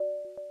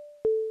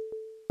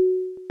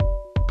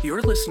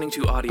You're listening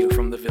to audio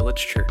from the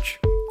Village Church,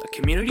 a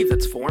community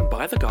that's formed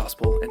by the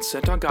gospel and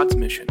sent on God's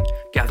mission,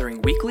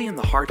 gathering weekly in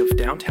the heart of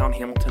downtown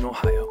Hamilton,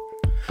 Ohio.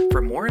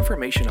 For more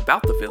information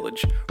about the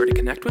Village or to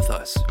connect with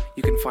us,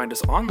 you can find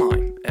us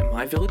online at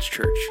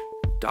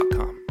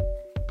myvillagechurch.com.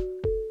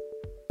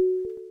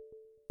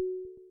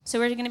 So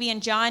we're going to be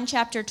in John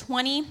chapter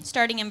 20,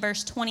 starting in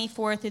verse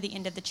 24 through the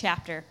end of the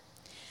chapter.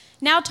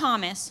 Now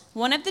Thomas,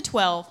 one of the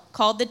 12,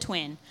 called the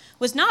twin,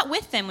 was not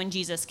with them when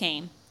Jesus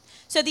came.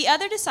 So the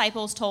other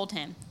disciples told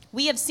him,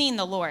 "We have seen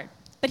the Lord."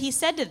 But he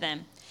said to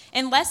them,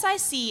 "Unless I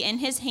see in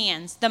his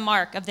hands the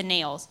mark of the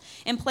nails,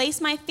 and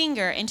place my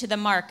finger into the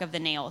mark of the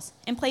nails,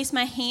 and place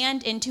my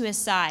hand into his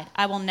side,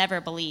 I will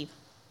never believe."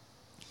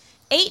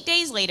 8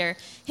 days later,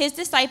 his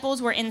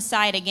disciples were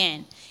inside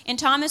again, and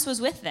Thomas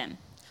was with them.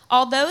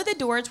 Although the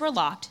doors were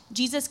locked,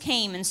 Jesus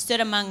came and stood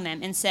among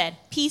them and said,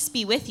 "Peace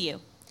be with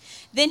you."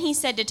 Then he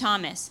said to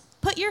Thomas,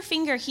 "Put your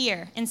finger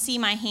here and see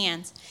my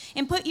hands,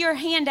 and put your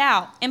hand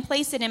out and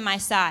place it in my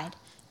side.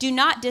 Do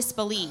not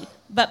disbelieve,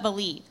 but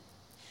believe."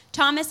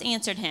 Thomas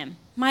answered him,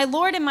 "My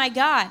Lord and my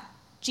God."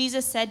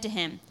 Jesus said to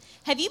him,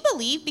 "Have you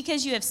believed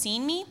because you have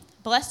seen me?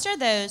 Blessed are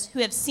those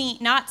who have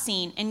not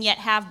seen and yet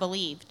have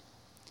believed."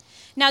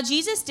 Now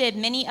Jesus did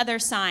many other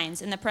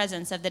signs in the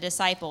presence of the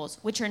disciples,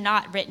 which are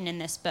not written in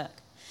this book.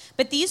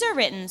 But these are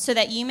written so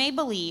that you may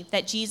believe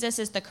that Jesus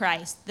is the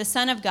Christ, the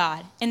Son of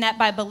God, and that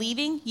by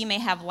believing you may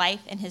have life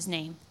in his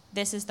name.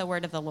 This is the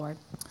word of the Lord.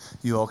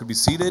 You all could be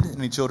seated.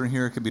 Any children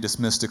here could be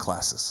dismissed to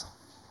classes.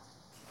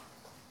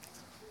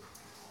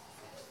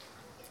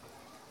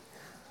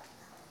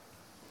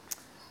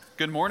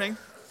 Good morning.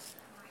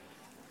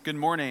 Good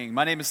morning.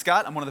 My name is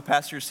Scott. I'm one of the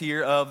pastors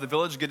here of the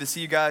Village. Good to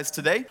see you guys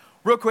today.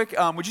 Real quick,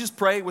 would you just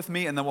pray with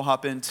me, and then we'll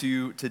hop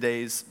into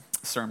today's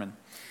sermon.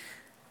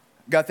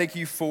 God, thank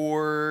you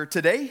for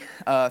today.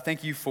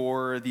 Thank you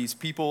for these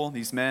people,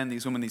 these men,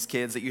 these women, these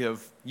kids that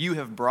you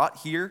have brought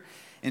here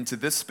into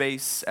this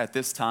space at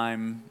this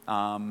time,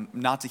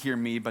 not to hear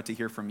me, but to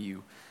hear from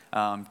you,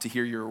 to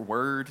hear your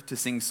word, to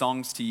sing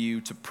songs to you,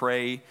 to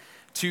pray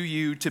to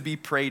you, to be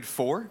prayed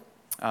for,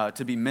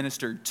 to be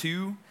ministered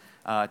to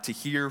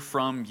hear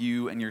from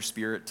you and your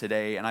spirit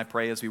today. And I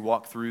pray as we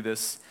walk through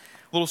this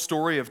little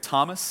story of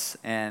Thomas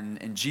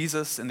and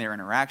Jesus and their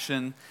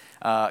interaction,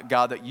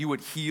 God, that you would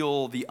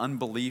heal the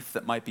unbelief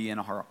that might be in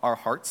our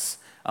hearts,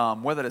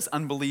 whether it's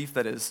unbelief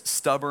that is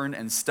stubborn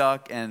and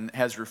stuck and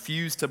has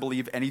refused to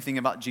believe anything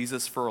about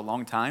Jesus for a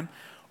long time,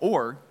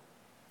 or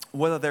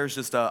whether there's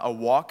just a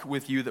walk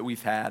with you that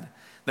we've had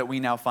that we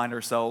now find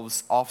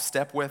ourselves off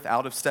step with,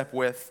 out of step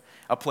with,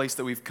 a place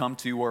that we've come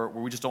to where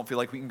we just don't feel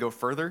like we can go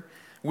further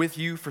with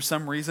you for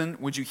some reason.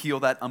 Would you heal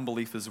that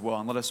unbelief as well,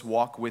 and let us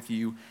walk with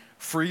you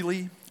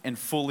freely and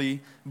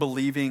fully,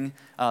 believing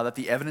that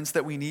the evidence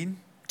that we need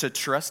to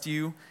trust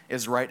you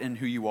is right in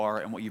who you are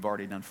and what you've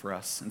already done for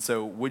us. And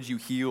so would you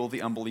heal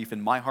the unbelief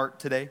in my heart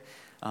today,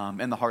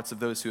 and the hearts of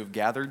those who have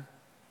gathered,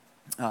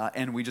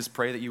 and we just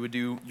pray that you would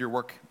do your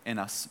work in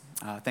us.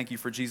 Thank you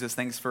for Jesus.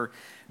 Thanks for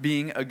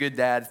being a good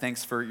dad.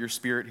 Thanks for your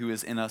spirit who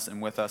is in us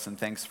and with us, and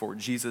thanks for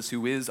Jesus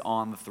who is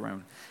on the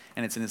throne.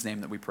 And it's in his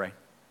name that we pray.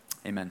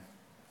 Amen.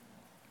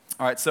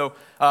 All right, so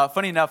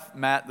funny enough,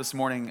 Matt this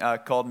morning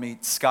called me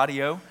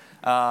Scotty-O.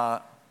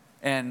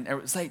 And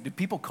it was like, do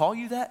people call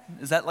you that?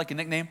 Is that like a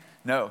nickname?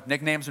 No,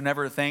 nicknames are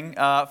never a thing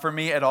for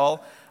me at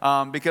all.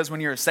 Because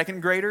when you're a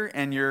second grader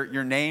and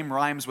your name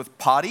rhymes with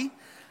potty,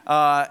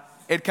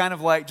 it kind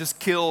of like just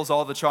kills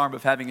all the charm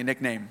of having a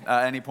nickname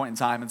at any point in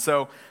time. And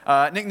so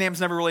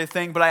nicknames never really a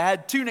thing, but I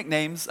had two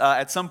nicknames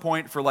at some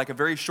point for like a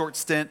very short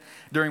stint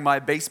during my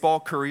baseball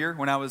career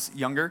when I was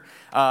younger.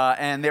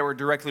 And they were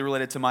directly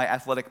related to my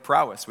athletic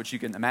prowess, which you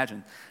can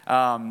imagine.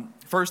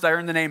 First, I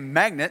earned the name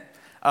Magnet,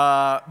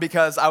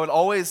 because I would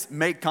always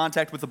make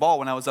contact with the ball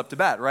when I was up to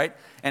bat, right?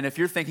 And if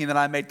you're thinking that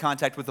I made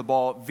contact with the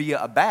ball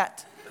via a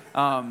bat,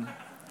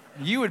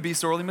 you would be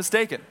sorely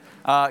mistaken.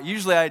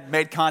 Usually I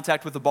made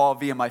contact with the ball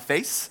via my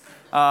face,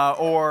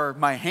 or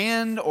my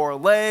hand, or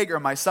leg, or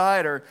my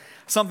side, or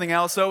something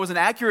else. So it was an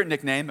accurate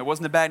nickname. It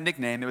wasn't a bad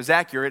nickname. It was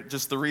accurate,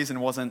 just the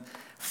reason wasn't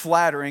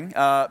flattering.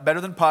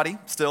 Better than potty,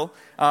 still.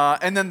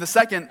 And then the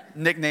second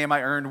nickname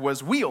I earned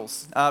was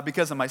Wheels,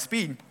 because of my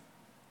speed.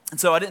 And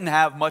so I didn't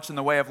have much in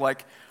the way of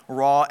like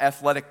raw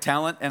athletic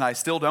talent, and I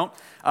still don't.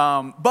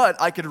 But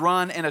I could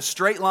run in a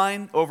straight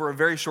line over a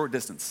very short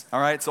distance. All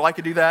right, so I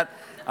could do that.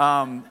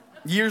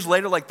 Years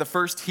later, like the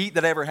first heat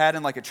that I ever had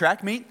in like a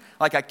track meet,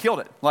 like I killed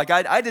it. Like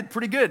I did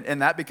pretty good in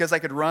that because I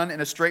could run in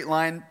a straight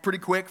line pretty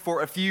quick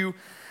for a few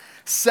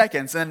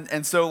seconds.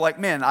 And so like,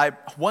 man,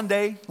 one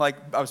day, like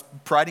I was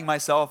priding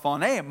myself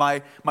on, hey,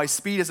 my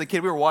speed as a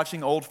kid. We were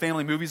watching old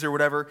family movies or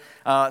whatever.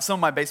 Some of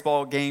my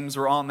baseball games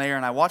were on there,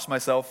 and I watched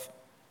myself.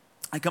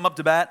 I come up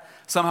to bat,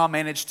 somehow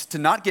managed to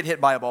not get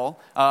hit by a ball,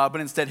 but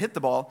instead hit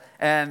the ball.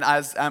 And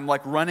as I'm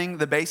like running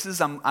the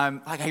bases, I'm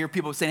like, I hear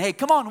people saying, "Hey,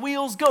 come on,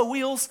 Wheels, go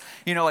Wheels,"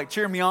 like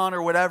cheering me on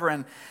or whatever.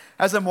 And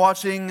as I'm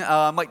watching,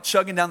 I'm like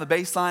chugging down the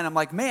baseline. I'm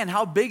like, man,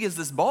 how big is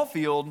this ball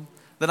field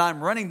that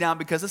I'm running down?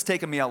 Because it's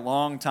taken me a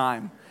long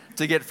time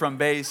to get from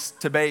base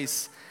to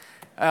base.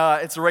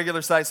 It's a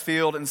regular sized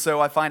field, and so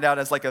I find out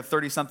as like a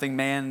 30-something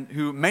man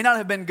who may not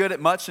have been good at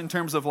much in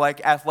terms of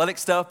like athletic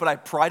stuff, but I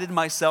prided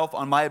myself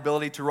on my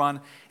ability to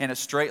run in a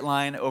straight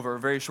line over a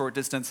very short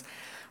distance.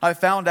 I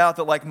found out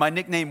that like my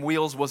nickname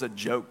Wheels was a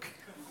joke.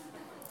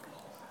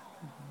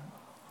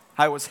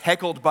 I was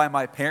heckled by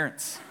my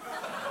parents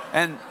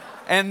and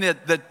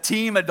the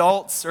team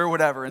adults or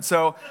whatever, and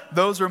so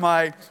those were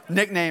my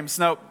nicknames.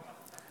 No,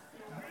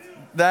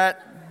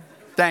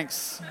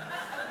 thanks.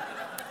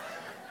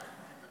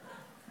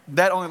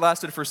 That only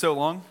lasted for so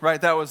long,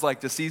 right? That was like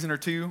the season or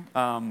two.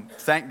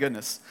 Thank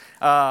goodness.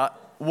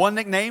 One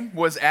nickname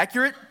was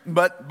accurate,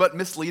 but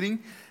misleading.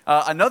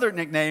 Another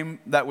nickname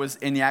that was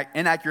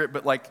inaccurate,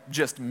 but like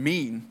just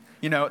mean,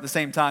 at the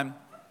same time.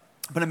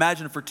 But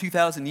imagine for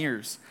 2,000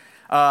 years,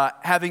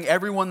 having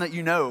everyone that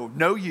you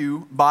know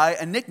you by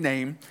a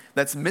nickname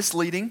that's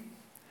misleading,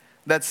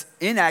 that's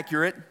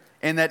inaccurate,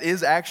 and that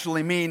is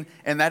actually mean.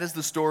 And that is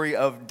the story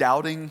of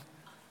Doubting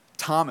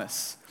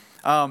Thomas.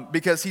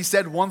 Because he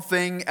said one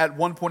thing at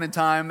one point in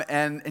time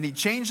and he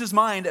changed his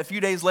mind a few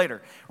days later,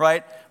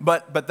 right?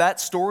 But that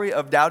story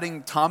of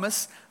Doubting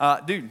Thomas,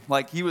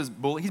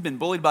 he's been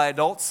bullied by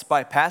adults,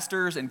 by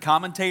pastors and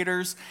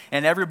commentators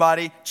and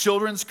everybody,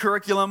 children's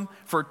curriculum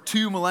for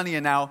 2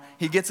 millennia now.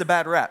 He gets a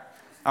bad rap,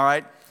 all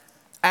right?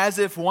 As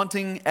if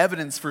wanting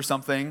evidence for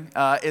something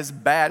is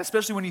bad,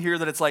 especially when you hear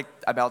that it's like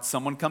about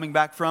someone coming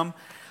back from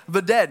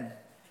the dead.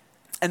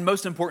 And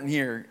most important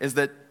here is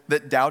that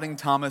Doubting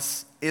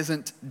Thomas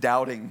isn't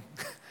doubting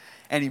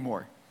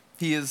anymore.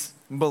 He is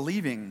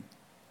believing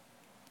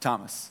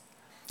Thomas.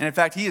 And in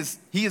fact, he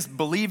is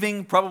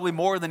believing probably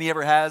more than he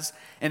ever has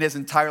in his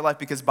entire life,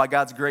 because by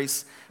God's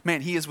grace,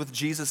 man, he is with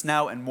Jesus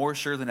now and more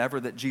sure than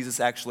ever that Jesus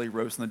actually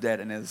rose from the dead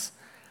and is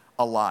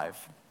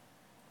alive.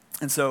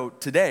 And so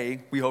today,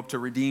 we hope to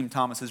redeem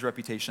Thomas's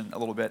reputation a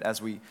little bit as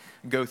we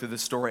go through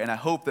this story. And I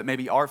hope that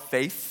maybe our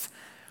faith,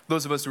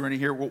 those of us who are in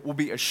here, will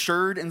be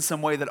assured in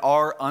some way that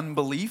our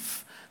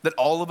unbelief that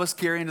all of us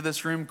carry into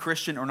this room,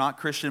 Christian or not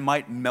Christian,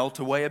 might melt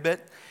away a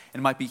bit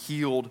and might be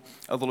healed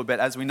a little bit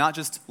as we not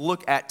just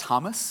look at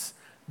Thomas,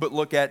 but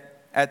look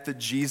at the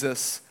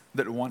Jesus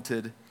that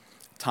wanted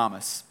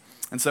Thomas.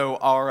 And so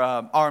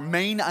our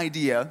main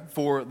idea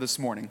for this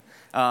morning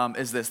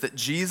is this, that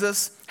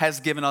Jesus has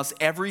given us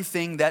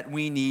everything that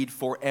we need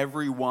for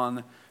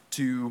everyone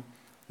to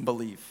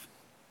believe.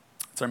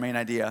 It's our main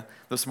idea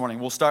this morning.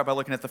 We'll start by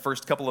looking at the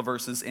first couple of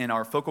verses in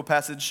our focal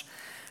passage.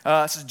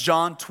 This is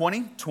John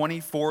 20,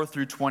 24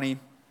 through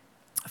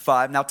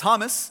 25. Now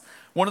Thomas,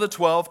 one of the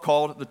 12,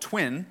 called the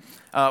twin,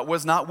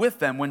 was not with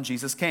them when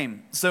Jesus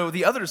came. So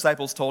the other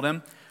disciples told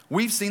him,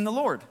 "We've seen the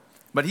Lord."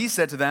 But he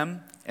said to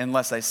them,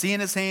 "Unless I see in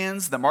his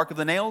hands the mark of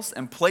the nails,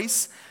 and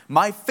place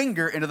my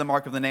finger into the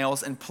mark of the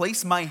nails, and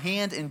place my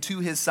hand into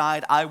his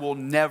side, I will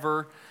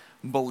never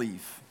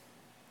believe."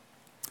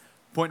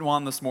 Point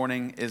one this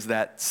morning is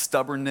that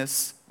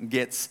stubbornness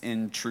gets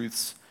in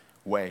truth's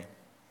way.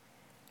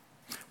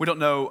 We don't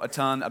know a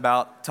ton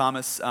about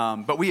Thomas,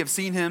 but we have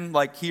seen him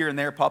like here and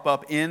there pop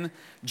up in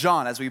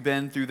John as we've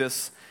been through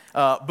this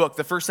book.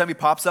 The first time he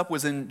pops up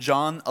was in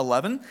John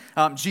 11.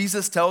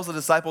 Jesus tells the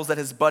disciples that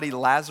his buddy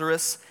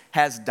Lazarus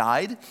has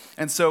died,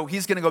 and so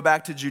he's going to go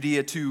back to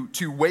Judea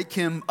to wake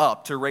him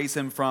up, to raise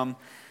him from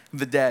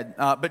the dead.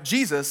 But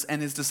Jesus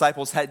and his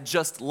disciples had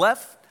just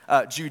left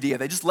Judea.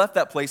 They just left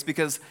that place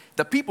because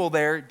the people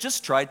there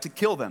just tried to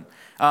kill them.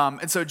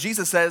 And so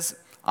Jesus says,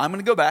 "I'm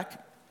going to go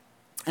back."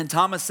 And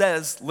Thomas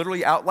says,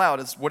 literally out loud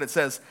is what it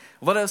says,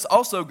 "Let us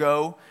also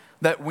go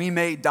that we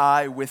may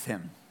die with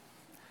him."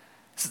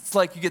 It's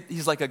like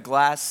he's like a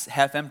glass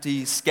half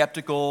empty,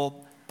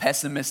 skeptical,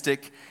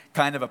 pessimistic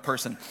kind of a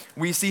person.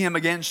 We see him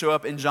again show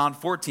up in John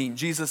 14.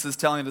 Jesus is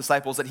telling the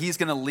disciples that he's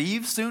going to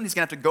leave soon. He's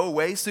going to have to go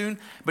away soon,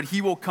 but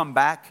he will come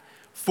back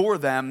for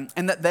them,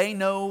 and that they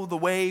know the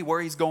way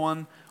where he's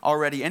going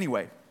already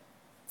anyway.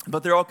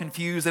 But they're all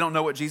confused. They don't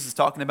know what Jesus is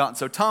talking about. And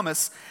so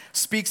Thomas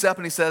speaks up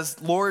and he says,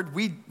 "Lord,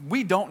 we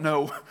don't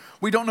know.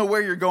 We don't know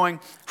where you're going.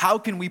 How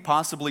can we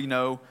possibly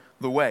know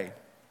the way?"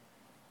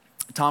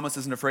 Thomas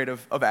isn't afraid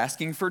of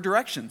asking for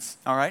directions,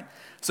 all right?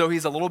 So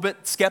he's a little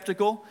bit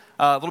skeptical,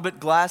 a little bit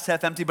glass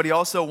half empty, but he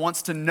also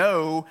wants to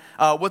know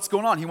what's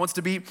going on. He wants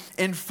to be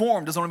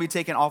informed, doesn't want to be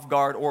taken off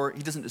guard, or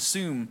he doesn't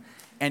assume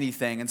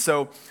anything. And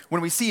so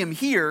when we see him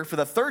here for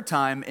the third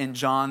time in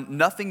John,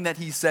 nothing that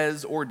he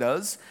says or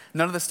does,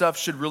 none of the stuff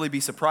should really be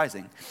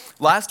surprising.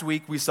 Last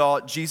week we saw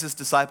Jesus'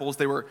 disciples,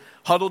 they were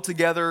huddled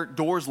together,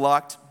 doors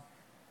locked,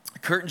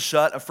 curtains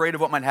shut, afraid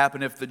of what might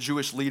happen if the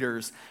Jewish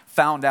leaders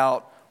found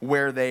out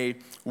where they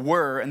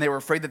were, and they were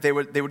afraid that they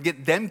would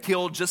get them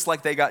killed just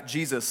like they got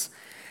Jesus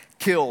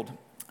killed.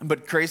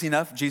 But crazy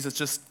enough, Jesus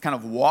just kind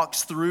of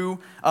walks through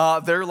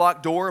their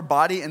locked door,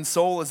 body and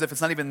soul, as if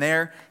it's not even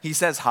there. He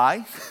says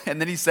hi,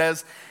 and then he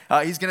says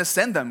he's going to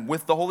send them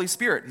with the Holy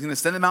Spirit. He's going to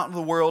send them out into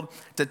the world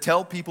to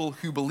tell people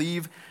who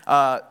believe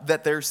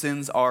that their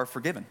sins are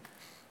forgiven.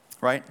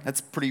 Right?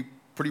 That's pretty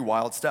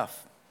wild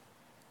stuff.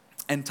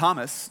 And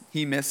Thomas,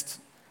 he missed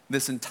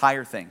this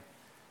entire thing.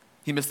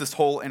 He missed this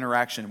whole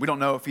interaction. We don't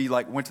know if he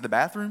went to the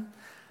bathroom,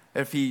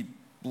 if he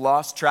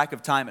lost track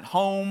of time at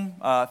home,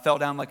 fell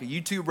down like a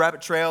YouTube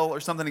rabbit trail or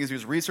something because he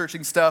was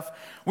researching stuff.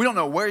 We don't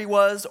know where he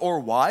was or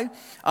why,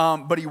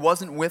 but he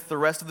wasn't with the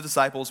rest of the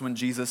disciples when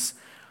Jesus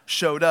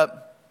showed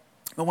up.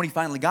 But when he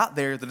finally got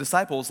there, the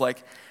disciples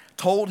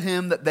told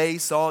him that they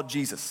saw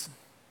Jesus,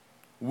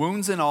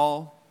 wounds and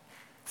all,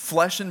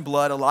 flesh and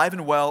blood, alive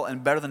and well,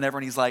 and better than ever.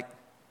 And he's like,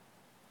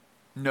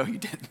 no, you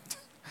didn't.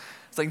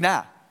 It's like,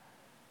 nah,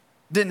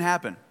 didn't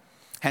happen.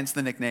 Hence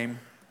the nickname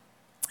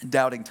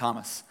Doubting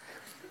Thomas.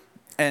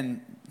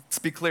 And let's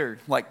be clear,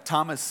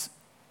 Thomas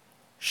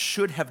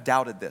should have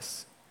doubted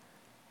this.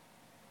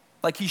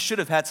 He should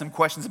have had some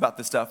questions about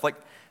this stuff.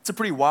 It's a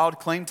pretty wild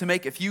claim to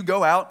make. If you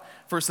go out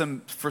for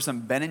some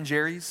Ben and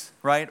Jerry's,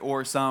 right,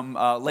 or some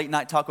late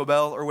night Taco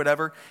Bell or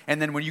whatever,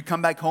 and then when you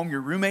come back home,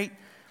 your roommate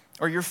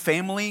or your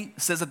family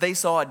says that they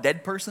saw a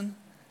dead person,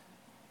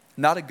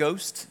 not a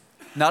ghost,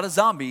 not a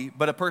zombie,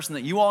 but a person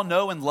that you all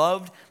know and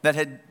loved that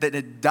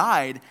had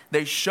died.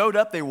 They showed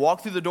up, they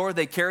walked through the door,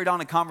 they carried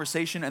on a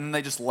conversation, and then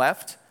they just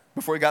left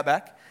before you got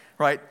back,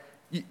 right?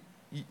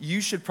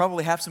 You should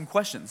probably have some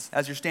questions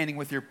as you're standing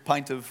with your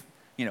pint of,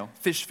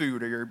 fish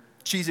food or your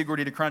cheesy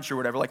gordita crunch or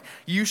whatever.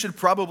 You should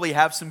probably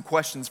have some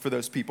questions for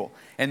those people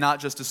and not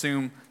just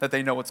assume that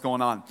they know what's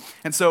going on.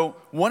 And so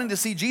wanting to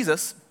see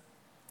Jesus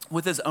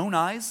with his own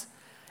eyes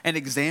and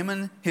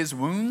examine his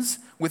wounds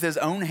with his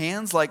own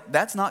hands,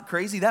 that's not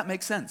crazy. That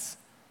makes sense.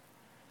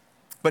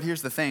 But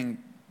here's the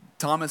thing.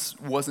 Thomas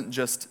wasn't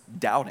just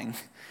doubting.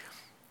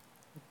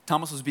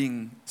 Thomas was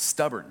being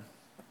stubborn.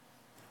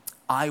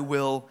 I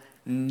will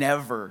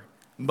never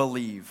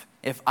believe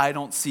if I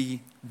don't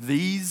see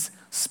these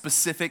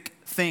specific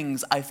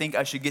things I think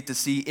I should get to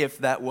see if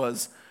that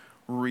was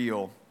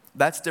real.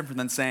 That's different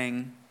than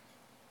saying,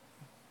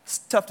 it's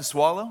tough to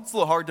swallow. It's a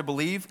little hard to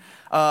believe.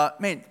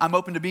 I'm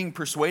open to being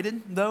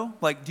persuaded, though.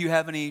 Do you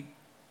have any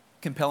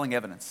compelling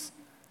evidence?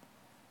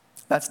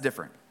 That's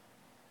different.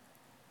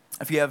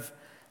 If you have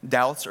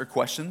doubts or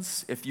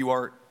questions, if you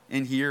are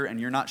in here and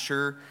you're not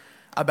sure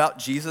about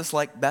Jesus,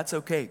 that's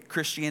okay.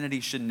 Christianity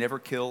should never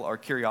kill our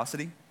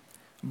curiosity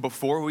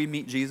before we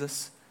meet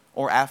Jesus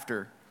or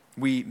after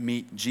we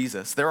meet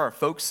Jesus. There are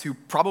folks who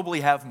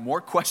probably have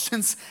more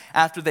questions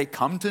after they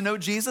come to know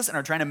Jesus and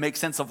are trying to make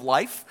sense of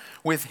life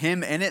with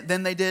him in it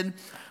than they did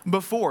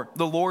before.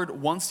 The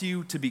Lord wants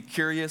you to be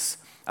curious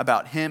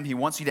about him. He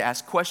wants you to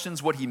ask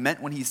questions, what he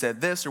meant when he said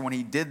this or when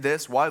he did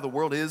this, why the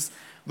world is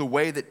the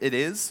way that it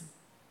is.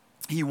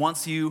 He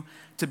wants you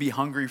to be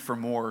hungry for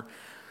more.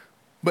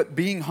 But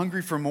being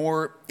hungry for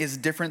more is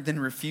different than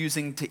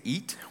refusing to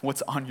eat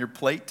what's on your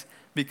plate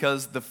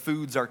because the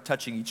foods are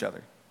touching each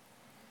other.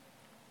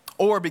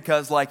 Or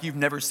because you've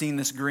never seen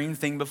this green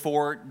thing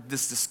before,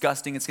 this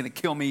disgusting, it's going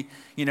to kill me,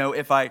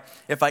 if I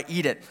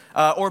eat it.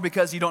 Or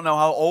because you don't know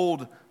how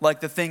old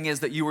the thing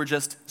is that you were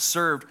just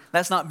served.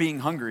 That's not being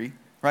hungry,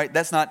 right?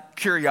 That's not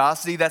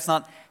curiosity. That's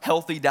not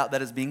healthy doubt.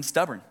 That is being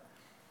stubborn.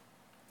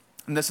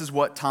 And this is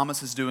what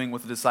Thomas is doing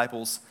with the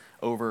disciples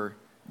over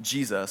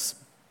Jesus.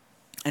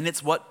 And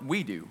it's what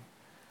we do.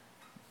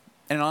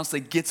 And it honestly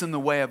gets in the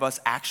way of us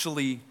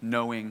actually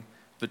knowing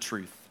the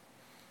truth.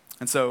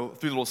 And so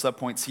 3 little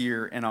subpoints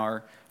here in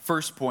our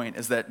first point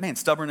is that,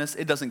 stubbornness,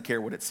 it doesn't care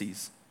what it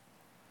sees.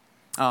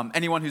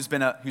 Anyone who's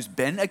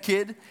been a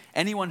kid,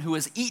 anyone who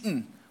has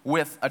eaten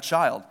with a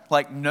child,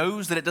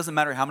 knows that it doesn't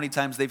matter how many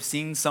times they've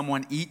seen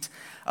someone eat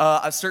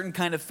a certain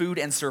kind of food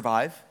and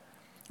survive,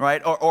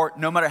 right? Or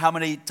no matter how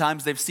many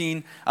times they've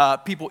seen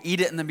people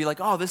eat it and then be like,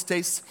 oh, this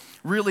tastes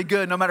really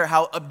good, no matter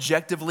how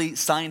objectively,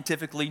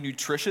 scientifically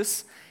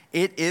nutritious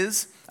it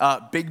is.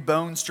 Big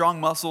bones,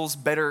 strong muscles,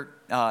 better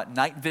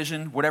night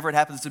vision, whatever it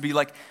happens to be.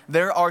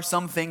 There are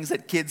some things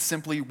that kids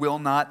simply will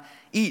not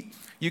eat.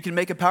 You can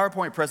make a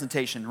PowerPoint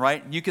presentation,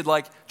 right? You could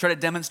try to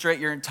demonstrate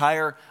your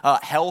entire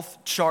health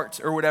chart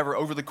or whatever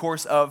over the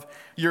course of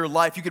your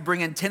life. You could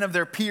bring in 10 of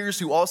their peers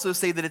who also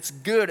say that it's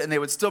good, and they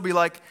would still be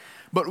like,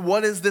 but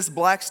what is this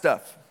black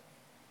stuff,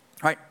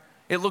 right?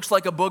 It looks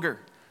like a booger.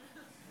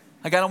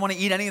 I don't want to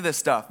eat any of this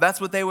stuff. That's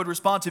what they would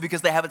respond to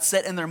because they have it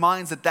set in their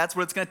minds that that's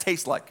what it's going to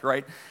taste like,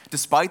 right?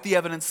 Despite the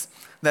evidence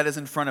that is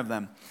in front of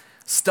them.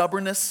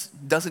 Stubbornness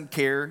doesn't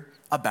care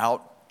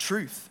about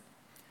truth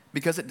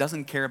because it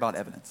doesn't care about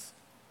evidence.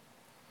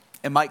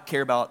 It might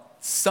care about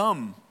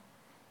some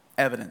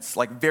evidence,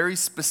 very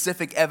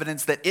specific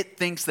evidence that it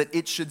thinks that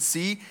it should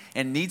see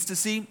and needs to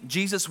see.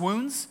 Jesus'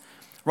 wounds,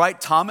 right?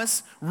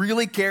 Thomas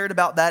really cared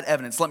about that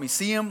evidence. Let me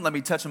see him, let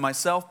me touch him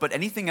myself, but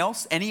anything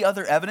else, any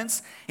other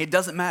evidence, it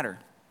doesn't matter.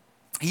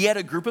 He had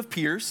a group of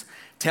peers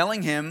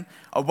telling him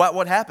about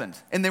what happened.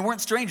 And they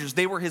weren't strangers.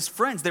 They were his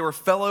friends. They were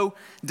fellow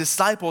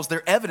disciples.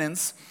 Their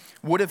evidence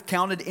would have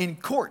counted in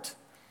court,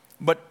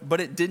 but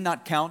it did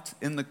not count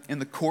in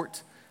the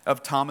court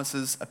of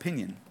Thomas's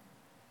opinion.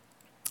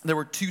 There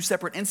were 2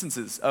 separate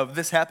instances of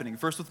this happening.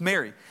 First with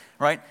Mary,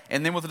 right?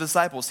 And then with the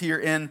disciples here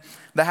in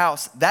the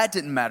house. That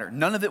didn't matter.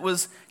 None of it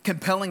was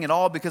compelling at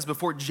all because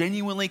before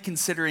genuinely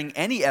considering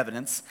any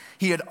evidence,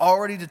 he had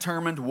already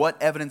determined what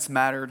evidence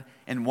mattered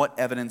and what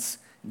evidence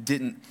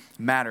didn't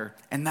matter.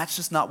 And that's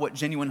just not what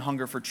genuine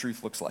hunger for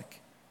truth looks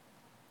like.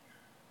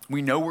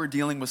 We know we're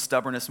dealing with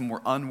stubbornness when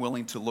we're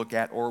unwilling to look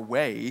at or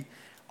weigh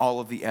all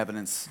of the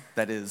evidence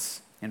that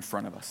is in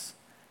front of us.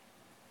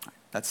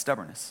 That's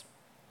stubbornness.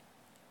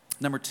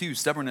 Number two,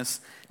 stubbornness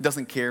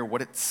doesn't care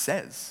what it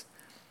says.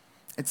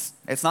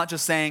 It's not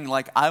just saying,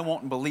 like, I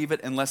won't believe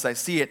it unless I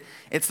see it.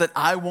 It's that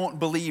I won't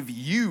believe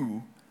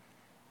you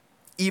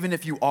even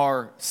if you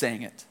are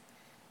saying it.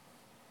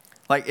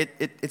 Like,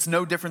 it's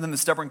no different than the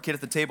stubborn kid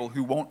at the table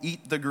who won't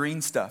eat the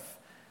green stuff.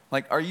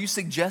 Like, are you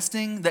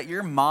suggesting that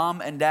your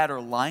mom and dad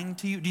are lying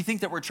to you? Do you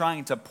think that we're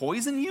trying to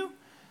poison you?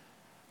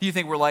 Do you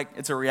think we're like,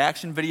 it's a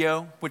reaction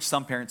video, which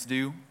some parents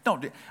do?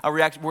 Don't do a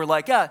reaction. We're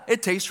like, yeah,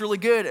 it tastes really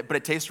good, but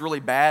it tastes really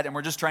bad, and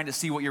we're just trying to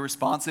see what your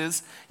response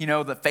is, you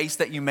know, the face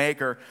that you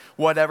make or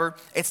whatever.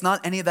 It's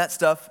not any of that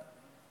stuff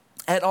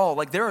at all.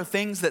 Like, there are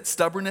things that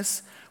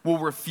stubbornness will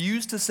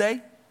refuse to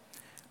say,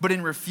 but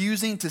in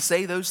refusing to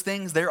say those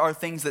things, there are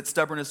things that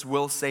stubbornness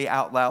will say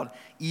out loud,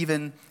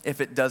 even if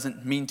it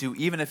doesn't mean to,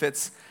 even if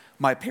it's,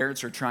 my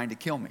parents are trying to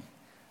kill me,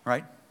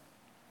 right?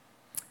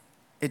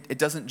 It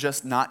doesn't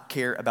just not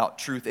care about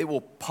truth. It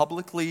will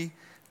publicly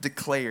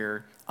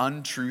declare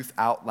untruth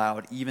out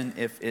loud, even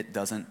if it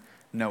doesn't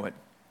know it.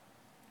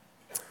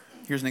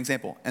 Here's an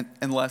example.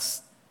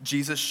 Unless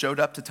Jesus showed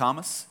up to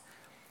Thomas,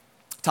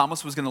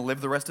 Thomas was going to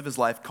live the rest of his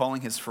life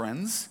calling his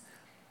friends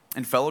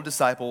and fellow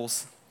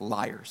disciples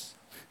liars.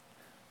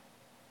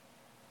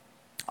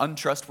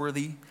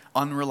 Untrustworthy,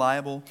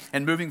 unreliable,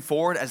 and moving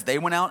forward as they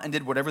went out and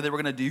did whatever they were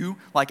going to do,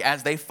 like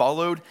as they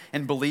followed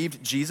and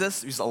believed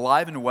Jesus, who's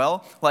alive and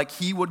well, like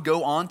he would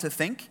go on to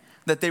think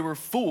that they were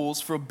fools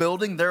for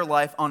building their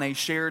life on a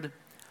shared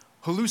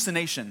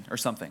hallucination or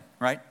something,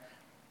 right?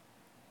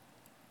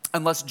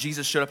 Unless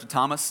Jesus showed up to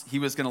Thomas, he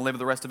was going to live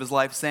the rest of his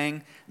life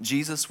saying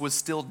Jesus was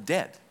still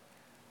dead.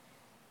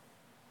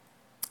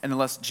 And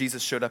unless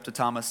Jesus showed up to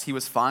Thomas, he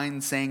was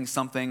fine saying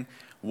something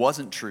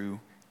wasn't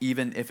true,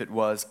 even if it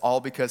was, all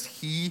because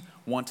he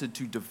wanted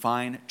to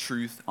define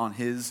truth on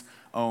his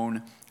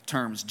own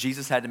terms.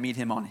 Jesus had to meet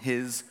him on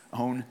his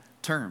own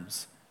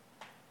terms.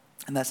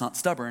 And that's not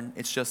stubborn,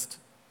 it's just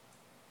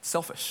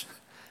selfish.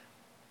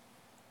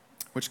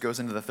 Which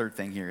goes into the third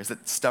thing here, is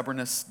that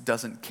stubbornness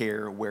doesn't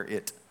care where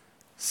it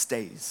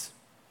stays.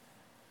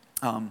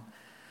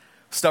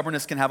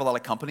 Stubbornness can have a lot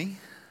of company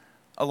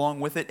along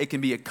with it. It can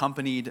be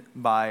accompanied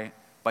by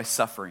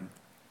suffering.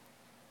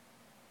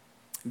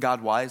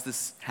 God, why is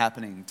this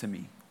happening to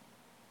me?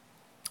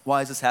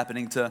 Why is this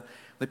happening to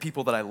the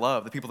people that I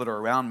love, the people that are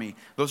around me?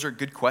 Those are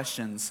good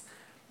questions.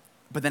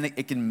 But then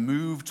it can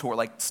move toward,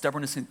 like,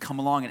 stubbornness can come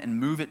along and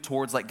move it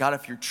towards, like, God,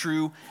 if you're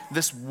true,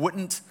 this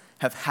wouldn't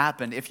have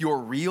happened. If you're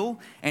real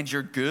and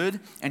you're good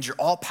and you're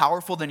all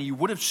powerful, then you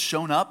would have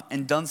shown up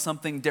and done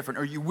something different.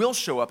 Or you will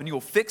show up and you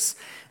will fix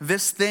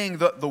this thing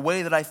the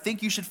way that I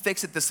think you should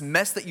fix it, this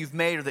mess that you've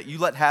made or that you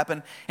let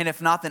happen. And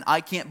if not, then I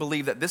can't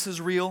believe that this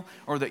is real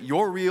or that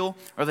you're real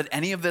or that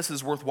any of this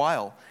is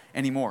worthwhile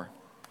anymore.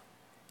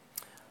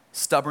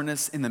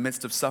 Stubbornness in the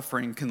midst of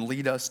suffering can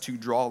lead us to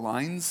draw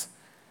lines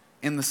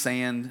in the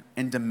sand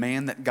and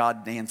demand that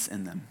God dance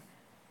in them.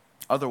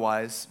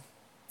 Otherwise,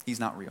 he's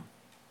not real.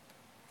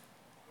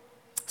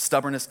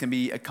 Stubbornness can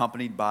be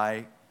accompanied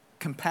by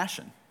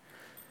compassion,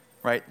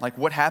 right? Like,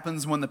 what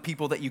happens when the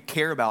people that you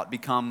care about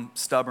become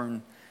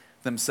stubborn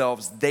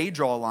themselves? They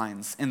draw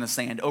lines in the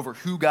sand over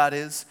who God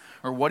is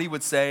or what he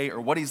would say or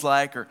what he's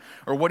like or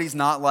what he's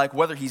not like,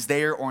 whether he's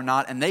there or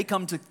not. And they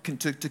come to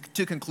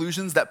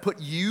conclusions that put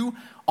you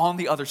on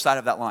the other side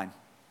of that line.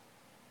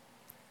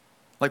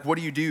 Like, what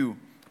do you do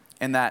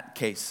in that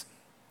case?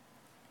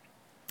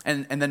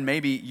 And then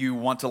maybe you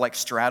want to, like,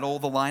 straddle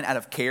the line out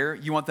of care.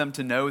 You want them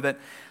to know that,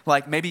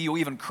 like, maybe you'll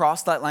even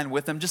cross that line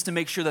with them just to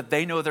make sure that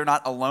they know they're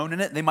not alone in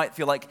it. They might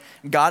feel like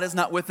God is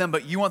not with them,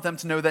 but you want them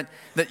to know that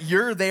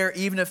you're there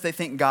even if they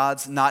think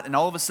God's not. And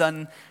all of a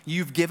sudden,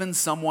 you've given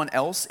someone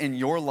else in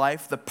your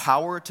life the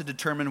power to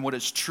determine what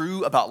is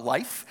true about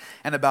life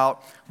and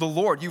about the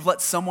Lord. You've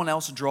let someone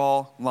else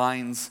draw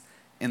lines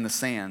in the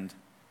sand.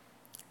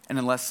 And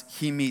unless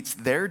he meets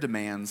their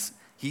demands,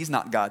 he's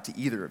not God to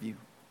either of you.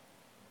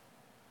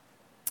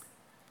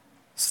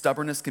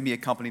 Stubbornness can be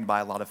accompanied by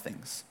a lot of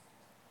things.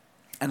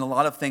 And a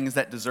lot of things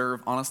that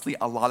deserve, honestly,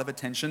 a lot of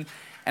attention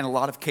and a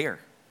lot of care.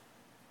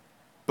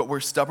 But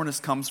where stubbornness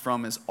comes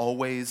from is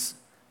always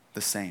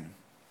the same.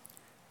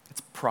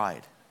 It's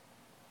pride.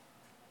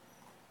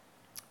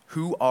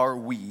 Who are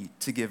we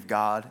to give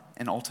God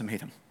an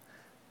ultimatum?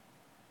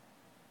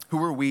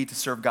 Who are we to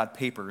serve God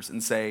papers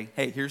and say,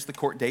 hey, here's the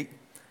court date.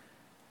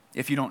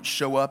 If you don't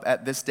show up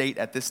at this date,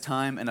 at this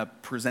time, in a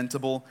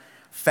presentable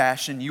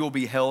fashion, you will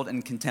be held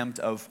in contempt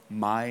of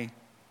my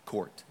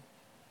court.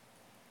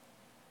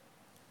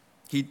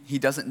 He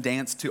doesn't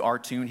dance to our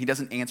tune. He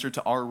doesn't answer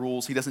to our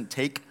rules. He doesn't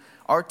take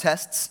our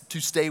tests to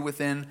stay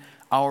within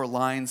our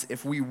lines.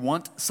 If we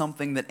want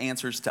something that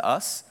answers to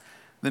us,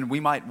 then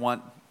we might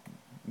want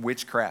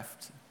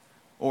witchcraft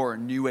or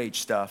New Age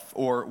stuff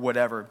or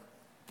whatever.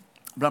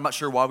 But I'm not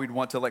sure why we'd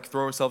want to, like,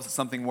 throw ourselves at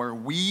something where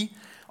we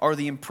are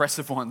the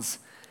impressive ones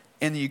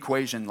in the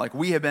equation. Like,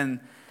 we've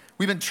been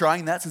We've been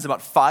trying that since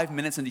about 5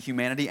 minutes into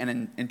humanity, and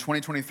in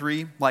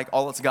 2023, like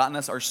all it's gotten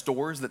us are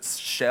stores that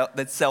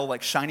sell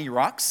like shiny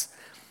rocks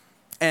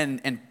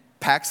and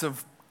packs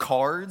of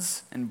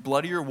cards and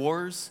bloodier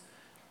wars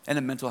and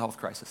a mental health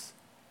crisis.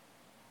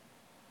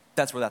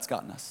 That's where that's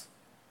gotten us.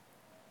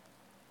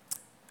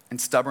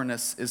 And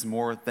stubbornness is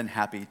more than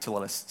happy to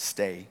let us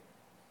stay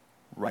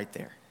right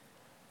there.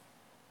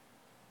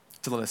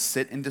 To let us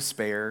sit in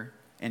despair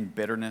and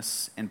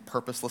bitterness and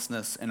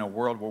purposelessness in a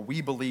world where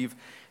we believe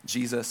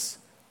Jesus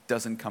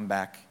doesn't come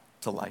back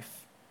to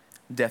life.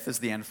 Death is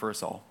the end for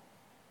us all.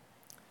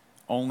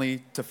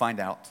 Only to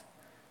find out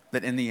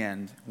that in the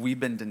end,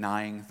 we've been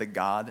denying the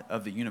God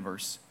of the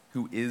universe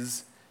who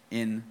is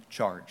in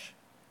charge.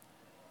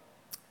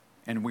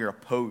 And we're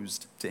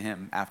opposed to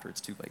him after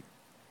it's too late.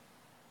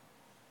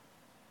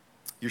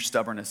 Your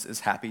stubbornness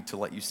is happy to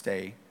let you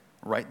stay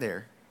right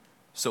there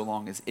so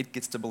long as it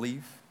gets to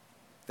believe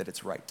that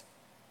it's right.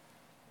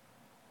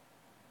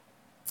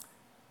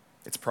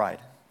 It's pride.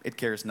 It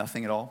cares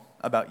nothing at all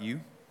about you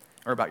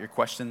or about your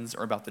questions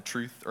or about the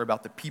truth or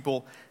about the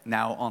people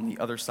now on the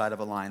other side of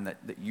a line that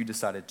you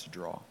decided to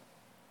draw.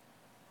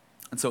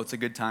 And so it's a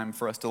good time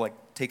for us to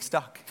take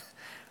stock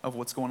of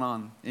what's going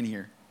on in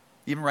here,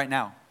 even right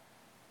now.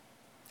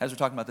 As we're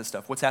talking about this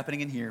stuff, what's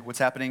happening in here? What's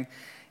happening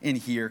in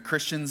here?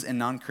 Christians and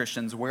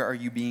non-Christians, where are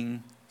you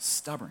being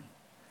stubborn?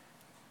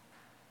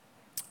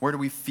 Where do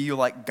we feel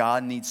like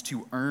God needs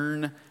to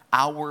earn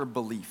our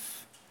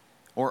belief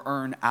or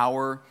earn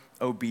our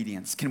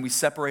obedience? Can we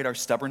separate our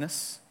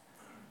stubbornness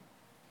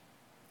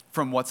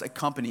from what's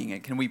accompanying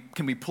it? Can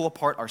we pull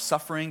apart our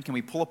suffering? Can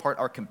we pull apart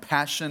our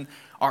compassion,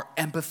 our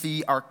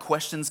empathy, our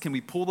questions? Can we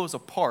pull those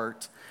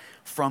apart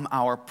from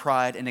our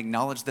pride and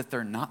acknowledge that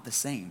they're not the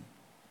same?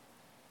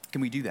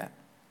 Can we do that?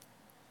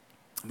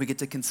 We get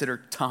to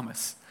consider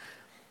Thomas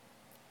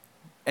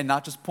and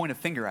not just point a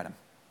finger at him,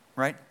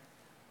 right?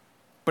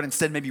 But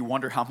instead maybe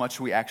wonder how much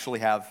we actually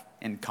have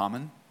in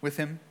common with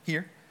him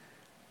here.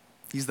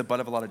 He's the butt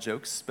of a lot of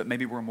jokes, but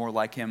maybe we're more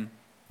like him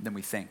than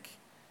we think.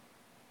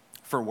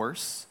 For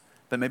worse,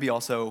 but maybe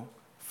also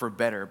for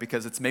better,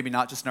 because it's maybe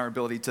not just in our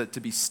ability to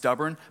be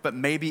stubborn, but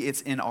maybe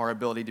it's in our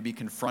ability to be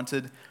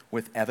confronted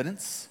with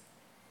evidence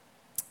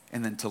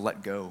and then to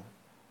let go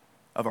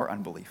of our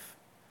unbelief.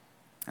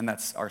 And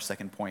that's our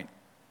second point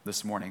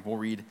this morning. We'll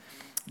read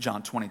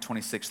John 20,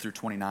 26 through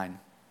 29.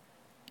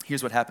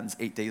 Here's what happens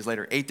 8 days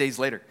later. 8 days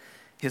later,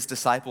 his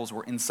disciples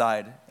were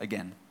inside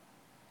again,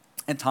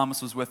 and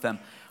Thomas was with them.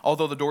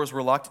 Although the doors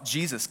were locked,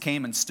 Jesus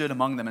came and stood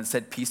among them and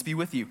said, "Peace be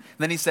with you."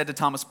 Then he said to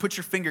Thomas, "Put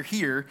your finger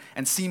here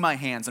and see my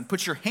hands, and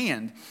put your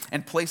hand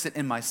and place it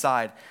in my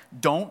side.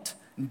 Don't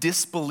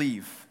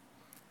disbelieve,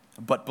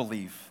 but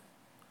believe."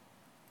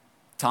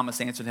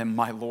 Thomas answered him,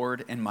 "My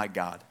Lord and my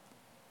God."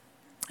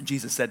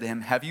 Jesus said to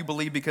him, "Have you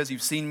believed because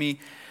you've seen me?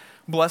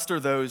 Blessed are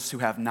those who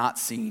have not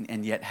seen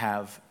and yet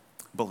have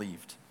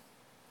believed."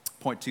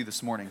 Point 2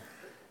 this morning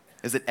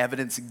is that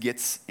evidence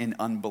gets in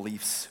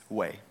unbelief's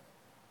way.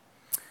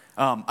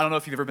 I don't know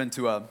if you've ever been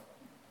to a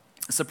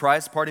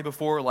surprise party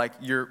before, like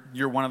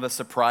you're one of the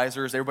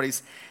surprisers.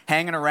 Everybody's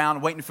hanging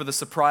around waiting for the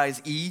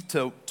surprisee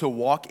to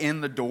walk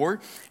in the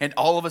door, and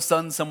all of a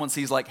sudden someone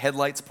sees like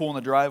headlights pull in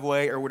the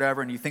driveway or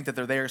whatever, and you think that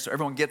they're there, so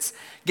everyone gets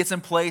in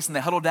place and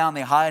they huddle down,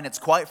 they hide, and it's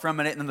quiet for a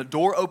minute, and then the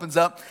door opens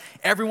up,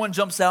 everyone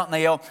jumps out and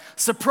they yell,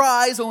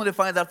 "Surprise!" only to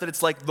find out that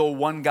it's like the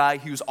one guy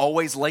who's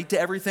always late to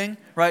everything,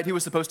 right? He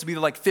was supposed to be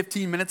there like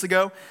 15 minutes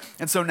ago,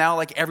 and so now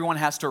like everyone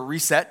has to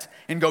reset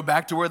and go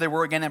back to where they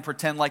were again and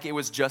pretend like it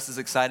was just as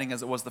exciting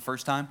as it was the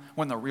first time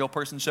when the real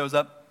person shows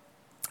up.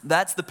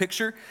 That's the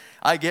picture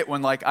I get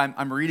when like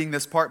I'm reading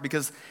this part,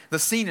 because the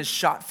scene is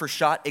shot for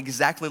shot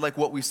exactly like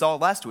what we saw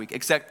last week,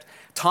 except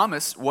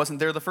Thomas wasn't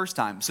there the first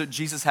time. So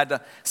Jesus had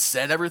to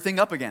set everything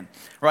up again,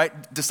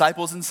 right?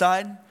 Disciples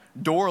inside,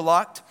 door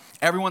locked,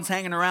 everyone's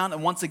hanging around,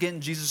 and once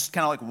again, Jesus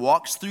kind of like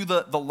walks through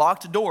the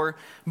locked door,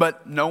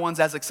 but no one's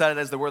as excited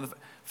as they were the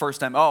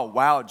first time. Oh,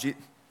 wow,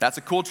 that's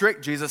a cool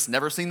trick, Jesus.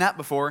 Never seen that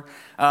before.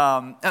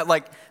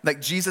 Like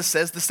Jesus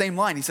says the same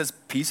line. He says,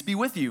 "Peace be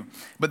with you."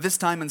 But this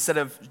time, instead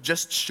of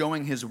just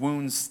showing his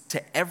wounds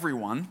to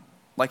everyone,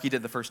 like he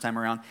did the first time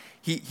around,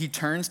 he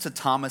turns to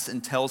Thomas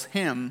and tells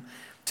him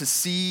to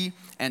see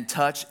and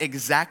touch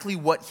exactly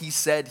what he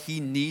said he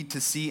need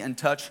to see and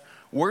touch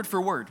word for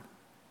word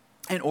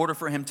in order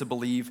for him to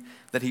believe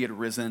that he had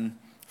risen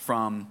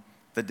from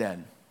the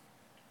dead.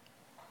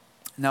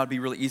 Now it'd be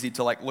really easy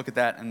to like look at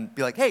that and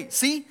be like, "Hey,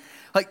 see?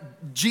 Like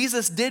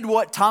Jesus did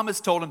what Thomas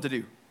told him to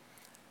do.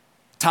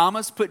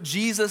 Thomas put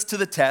Jesus to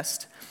the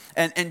test,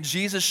 and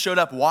Jesus showed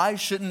up. Why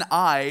shouldn't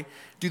I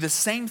do the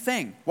same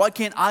thing? Why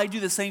can't I do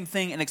the same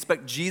thing and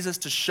expect Jesus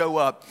to show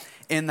up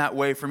in that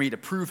way for me to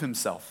prove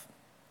himself?"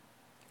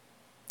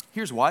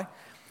 Here's why.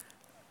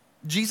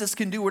 Jesus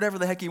can do whatever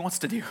the heck he wants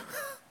to do,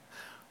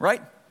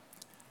 right?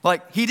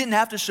 Like he didn't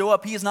have to show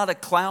up. He is not a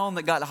clown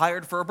that got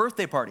hired for a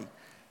birthday party.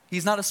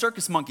 He's not a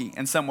circus monkey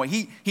in some way.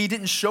 He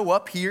didn't show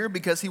up here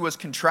because he was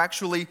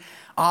contractually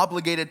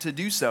obligated to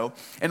do so.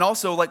 And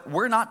also, like,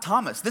 we're not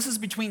Thomas. This is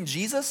between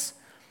Jesus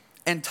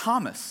and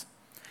Thomas.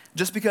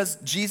 Just because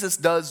Jesus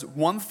does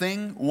one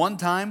thing one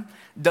time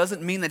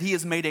doesn't mean that he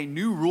has made a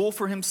new rule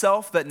for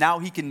himself that now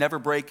he can never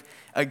break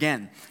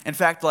again. In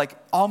fact, like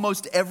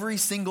almost every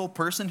single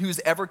person who's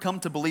ever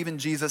come to believe in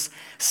Jesus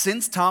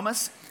since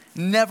Thomas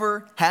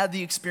never had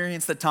the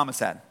experience that Thomas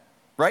had,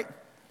 right?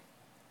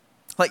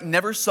 Like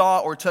never saw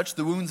or touched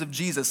the wounds of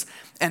Jesus.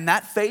 And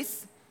that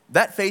faith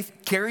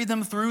carried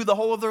them through the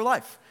whole of their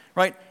life,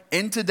 right?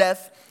 Into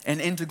death and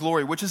into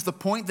glory, which is the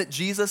point that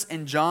Jesus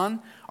and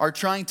John are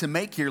trying to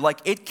make here. Like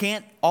it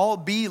can't all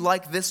be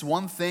like this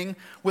one thing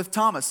with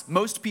Thomas.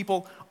 Most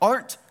people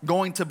aren't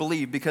going to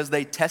believe because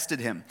they tested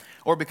him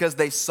or because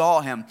they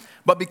saw him,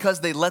 but because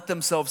they let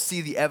themselves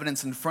see the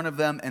evidence in front of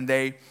them and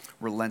they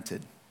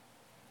relented.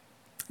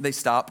 They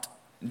stopped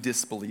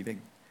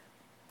disbelieving.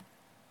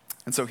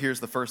 And so here's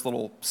the first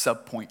little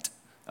sub-point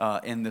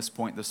in this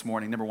point this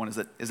morning. Number one is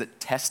that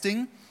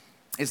testing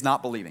is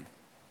not believing.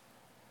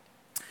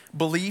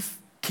 Belief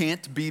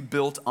can't be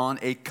built on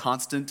a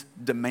constant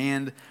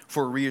demand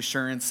for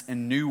reassurance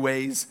in new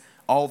ways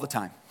all the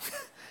time.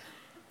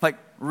 Like,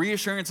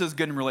 reassurance is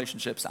good in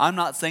relationships. I'm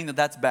not saying that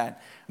that's bad.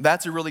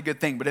 That's a really good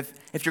thing. But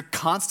if you're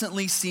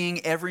constantly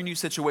seeing every new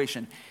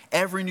situation,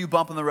 every new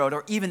bump in the road,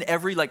 or even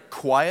every like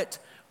quiet,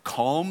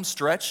 calm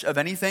stretch of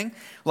anything,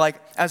 like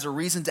as a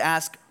reason to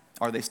ask,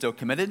 are they still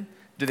committed?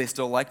 Do they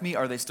still like me?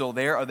 Are they still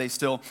there? Are they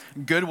still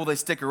good? Will they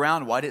stick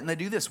around? Why didn't they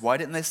do this? Why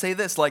didn't they say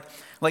this? Like,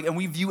 and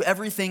we view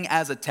everything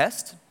as a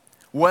test,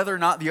 whether or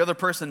not the other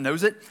person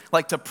knows it,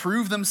 like to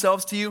prove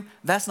themselves to you.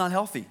 That's not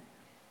healthy.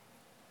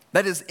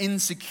 That is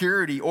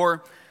insecurity,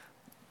 or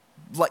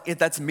like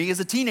that's me as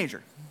a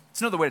teenager.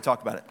 It's another way to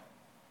talk about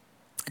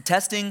it.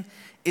 Testing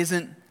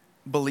isn't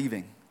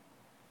believing.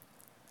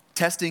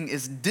 Testing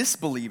is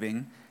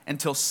disbelieving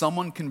until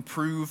someone can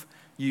prove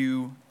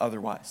you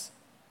otherwise,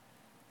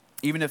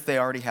 even if they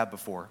already have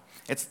before.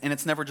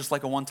 It's never just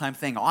like a one-time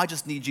thing. Oh, I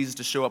just need Jesus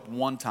to show up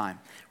one time,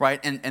 right?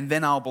 And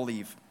then I'll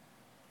believe.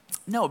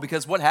 No,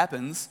 because what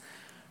happens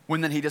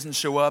when then he doesn't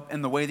show up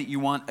in the way that you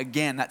want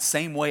again, that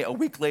same way a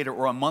week later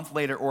or a month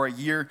later or a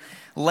year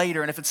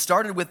later? And if it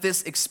started with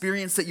this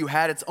experience that you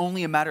had, it's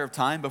only a matter of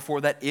time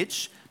before that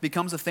itch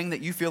becomes a thing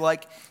that you feel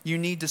like you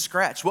need to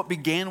scratch. What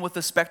began with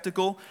a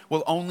spectacle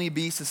will only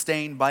be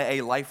sustained by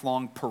a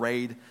lifelong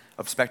parade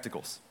of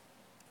spectacles.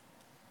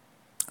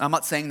 I'm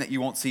not saying that you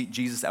won't see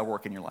Jesus at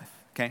work in your life,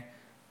 okay?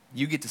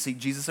 You get to see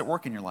Jesus at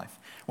work in your life.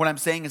 What I'm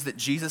saying is that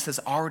Jesus has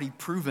already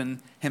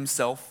proven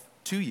himself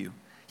to you.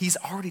 He's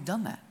already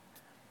done that.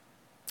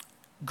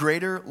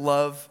 Greater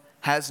love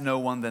has no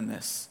one than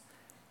this,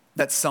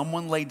 that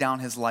someone laid down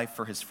his life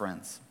for his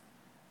friends.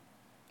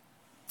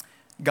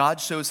 God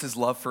shows his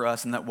love for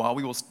us in that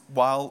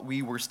while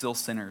we were still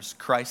sinners,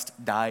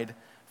 Christ died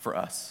for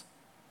us.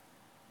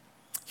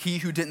 He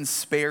who didn't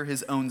spare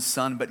his own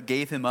son but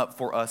gave him up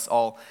for us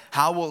all,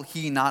 how will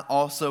he not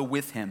also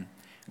with him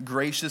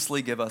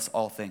graciously give us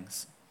all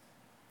things?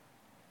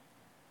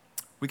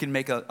 We can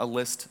make a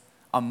list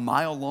a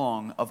mile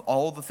long of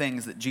all the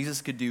things that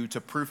Jesus could do to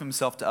prove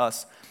himself to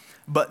us,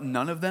 but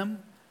none of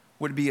them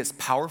would be as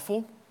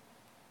powerful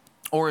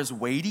or as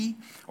weighty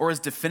or as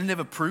definitive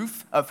a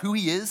proof of who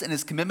he is and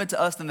his commitment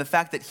to us than the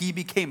fact that he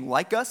became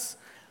like us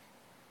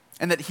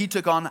and that he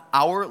took on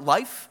our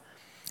life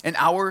and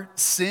our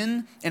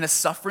sin in a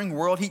suffering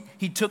world.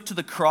 He took to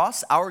the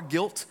cross our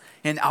guilt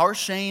and our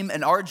shame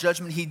and our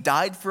judgment. He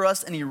died for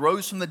us and he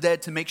rose from the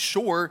dead to make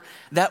sure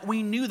that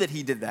we knew that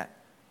he did that.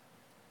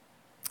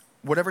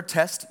 Whatever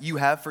test you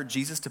have for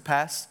Jesus to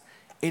pass,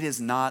 it is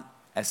not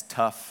as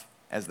tough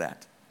as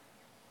that.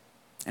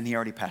 And he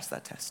already passed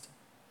that test.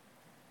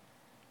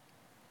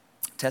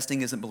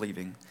 Testing isn't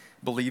believing.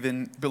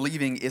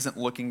 Believing isn't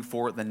looking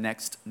for the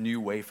next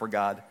new way for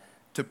God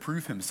to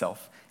prove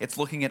himself. It's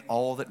looking at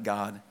all that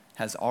God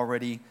has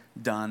already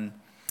done,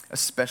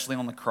 especially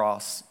on the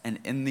cross and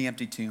in the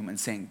empty tomb, and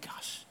saying,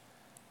 gosh,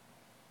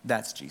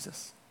 that's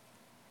Jesus.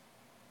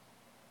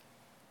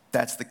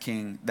 That's the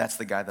King. That's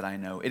the guy that I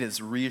know. It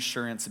is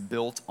reassurance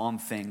built on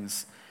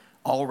things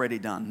already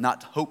done,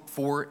 not hope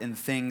for in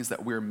things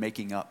that we're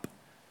making up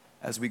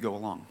as we go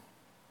along.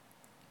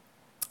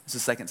 This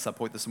is the second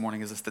subpoint this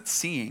morning, is this, that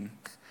seeing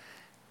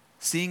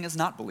is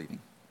not believing.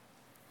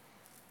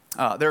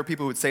 There are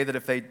people who would say that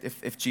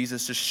if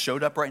Jesus just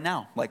showed up right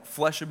now, like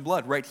flesh and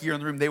blood, right here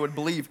in the room, they would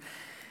believe.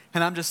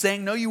 And I'm just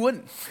saying, no, you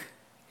wouldn't.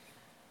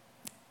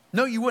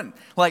 No, you wouldn't.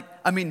 Like,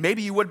 I mean,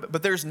 maybe you would,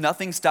 but there's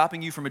nothing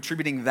stopping you from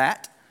attributing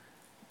that,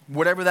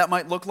 whatever that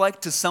might look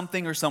like, to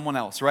something or someone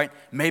else, right?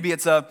 Maybe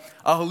it's a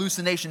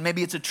hallucination.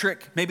 Maybe it's a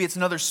trick. Maybe it's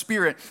another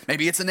spirit.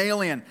 Maybe it's an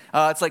alien.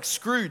 It's like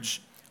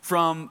Scrooge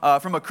from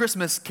A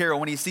Christmas Carol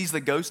when he sees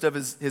the ghost of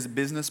his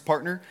business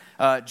partner,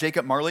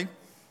 Jacob Marley.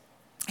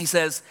 He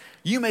says,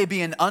 you may be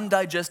an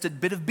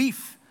undigested bit of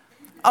beef,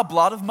 a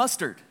blot of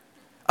mustard,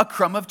 a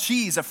crumb of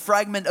cheese, a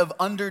fragment of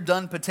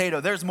underdone potato.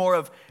 There's more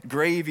of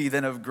gravy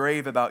than of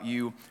grave about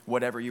you,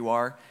 whatever you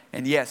are.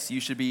 And yes,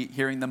 you should be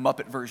hearing the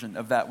Muppet version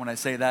of that when I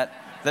say that.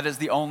 That is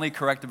the only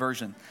correct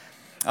version.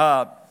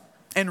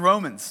 In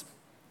Romans,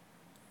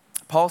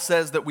 Paul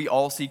says that we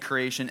all see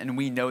creation and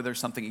we know there's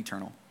something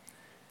eternal.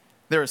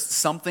 There is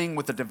something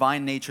with the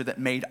divine nature that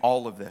made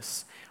all of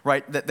this,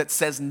 right? That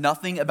says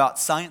nothing about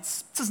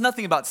science. It says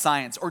nothing about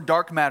science or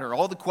dark matter,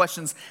 all the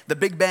questions, the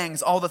big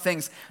bangs, all the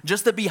things.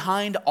 Just that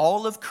behind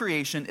all of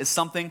creation is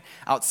something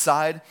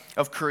outside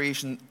of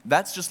creation.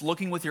 That's just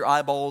looking with your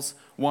eyeballs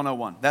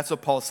 101. That's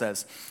what Paul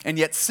says. And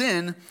yet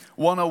sin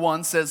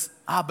 101 says,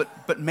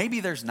 but maybe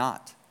there's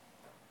not.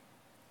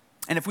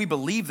 And if we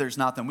believe there's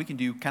not, then we can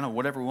do kind of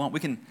whatever we want. We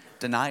can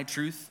deny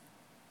truth.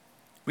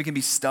 We can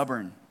be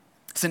stubborn.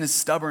 Sin is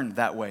stubborn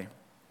that way.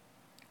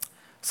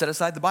 Set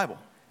aside the Bible,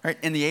 right?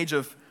 In the age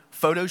of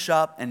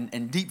Photoshop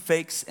and deep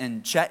fakes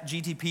and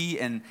ChatGPT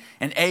and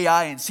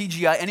AI and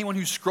CGI, anyone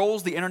who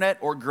scrolls the internet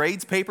or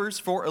grades papers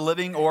for a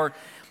living or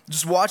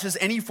just watches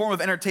any form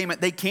of entertainment,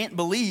 they can't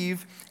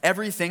believe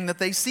everything that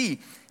they see.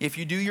 If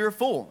you do, you're a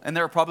fool. And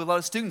there are probably a lot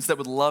of students that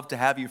would love to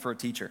have you for a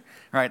teacher,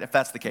 right? If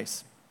that's the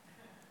case.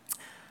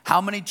 How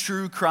many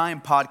true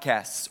crime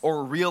podcasts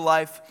or real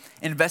life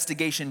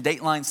investigation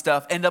Dateline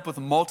stuff end up with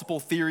multiple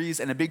theories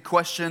and a big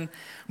question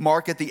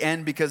mark at the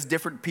end because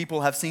different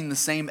people have seen the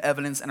same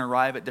evidence and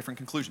arrive at different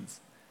conclusions?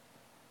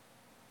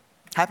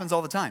 Happens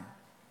all the time.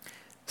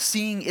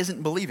 Seeing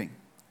isn't believing.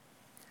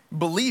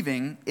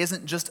 Believing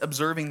isn't just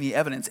observing the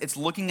evidence. It's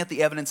looking at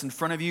the evidence in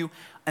front of you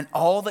and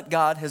all that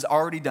God has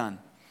already done,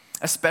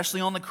 especially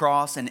on the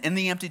cross and in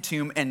the empty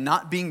tomb, and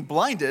not being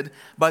blinded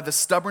by the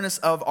stubbornness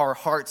of our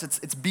hearts.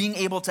 It's being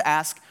able to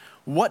ask,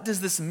 what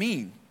does this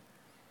mean?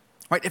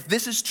 Right? If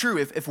this is true,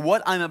 if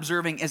what I'm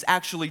observing is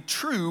actually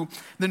true,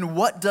 then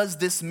what does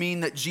this mean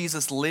that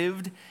Jesus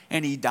lived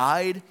and he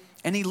died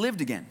and he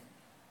lived again?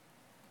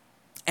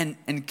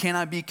 And can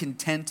I be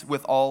content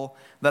with all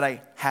that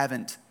I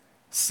haven't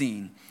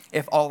seen,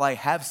 if all I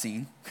have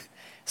seen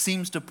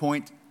seems to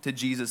point to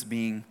Jesus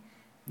being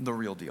the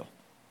real deal?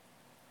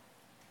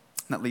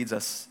 And that leads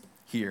us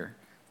here.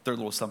 Third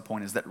little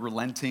subpoint is that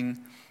relenting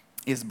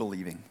is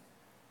believing.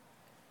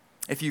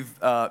 If you've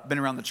been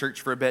around the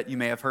church for a bit, you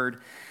may have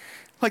heard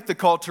like the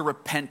call to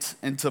repent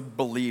and to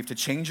believe, to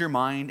change your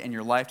mind and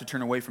your life, to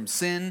turn away from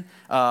sin,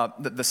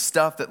 the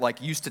stuff that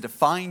like used to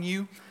define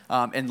you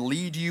and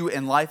lead you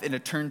in life, and to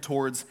turn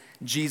towards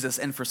Jesus.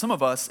 And for some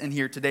of us in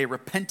here today,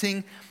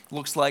 repenting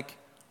looks like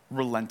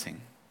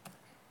relenting.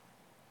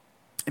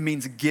 It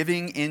means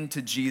giving in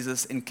to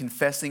Jesus and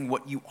confessing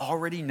what you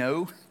already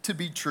know to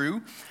be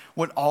true,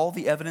 what all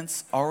the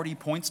evidence already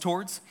points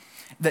towards,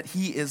 that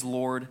he is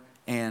Lord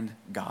and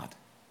God,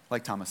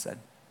 like Thomas said.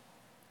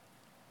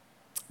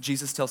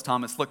 Jesus tells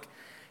Thomas, look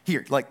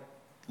here, like,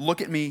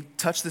 look at me,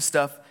 touch this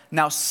stuff.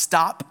 Now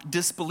stop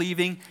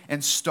disbelieving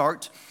and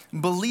start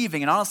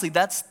believing. And honestly,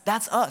 that's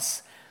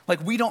us.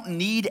 Like, we don't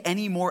need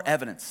any more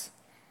evidence.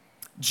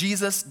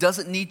 Jesus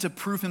doesn't need to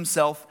prove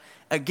himself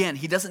again.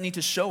 He doesn't need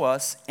to show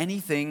us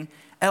anything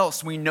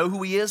else. We know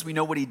who he is, we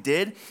know what he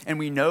did, and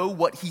we know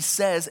what he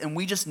says, and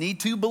we just need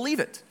to believe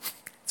it.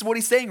 That's what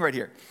he's saying right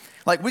here.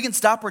 Like, we can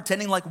stop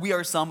pretending like we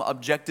are some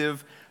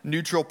objective,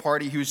 neutral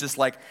party who's just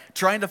like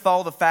trying to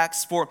follow the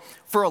facts.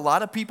 For a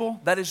lot of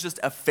people, that is just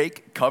a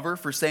fake cover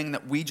for saying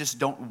that we just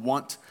don't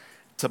want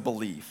to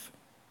believe.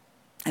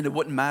 And it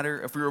wouldn't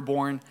matter if we were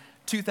born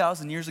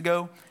 2,000 years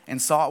ago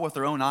and saw it with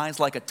our own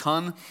eyes, like a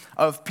ton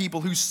of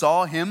people who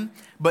saw him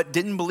but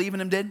didn't believe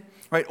in him did,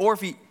 right? Or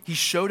if he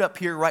showed up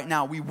here right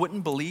now, we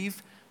wouldn't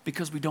believe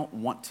because we don't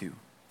want to.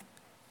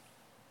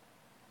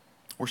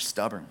 We're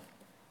stubborn.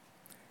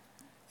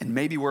 And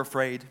maybe we're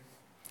afraid.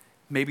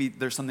 Maybe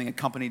there's something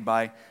accompanied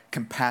by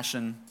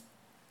compassion.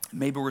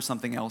 Maybe we're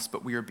something else,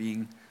 but we are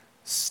being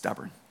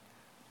stubborn.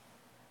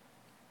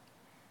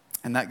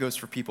 And that goes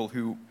for people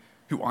who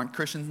aren't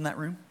Christians in that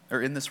room,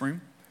 or in this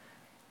room.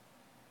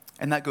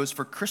 And that goes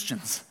for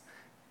Christians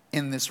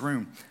in this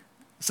room.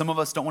 Some of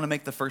us don't want to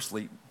make the first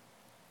leap,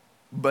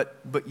 but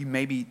you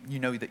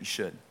know that you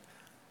should.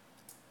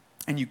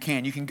 And you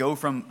can go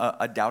from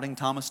a doubting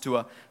Thomas to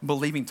a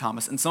believing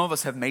Thomas. And some of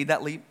us have made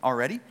that leap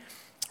already,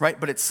 right?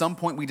 But at some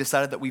point we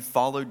decided that we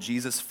followed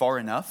Jesus far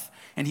enough,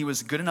 and he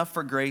was good enough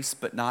for grace,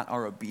 but not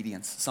our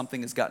obedience.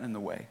 Something has gotten in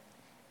the way.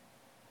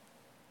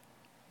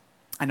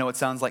 I know it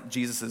sounds like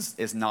Jesus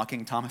is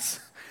knocking Thomas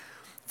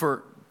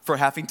for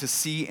having to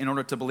see in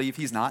order to believe.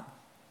 He's not.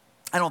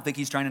 I don't think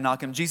he's trying to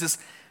knock him. Jesus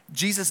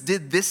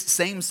did this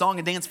same song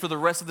and dance for the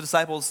rest of the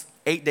disciples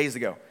 8 days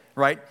ago,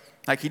 right?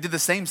 Like, he did the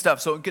same stuff,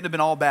 so it couldn't have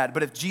been all bad.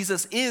 But if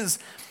Jesus is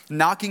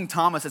knocking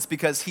Thomas, it's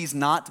because he's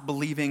not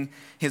believing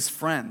his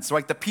friends.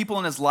 Like, the people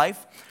in his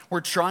life were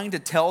trying to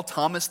tell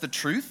Thomas the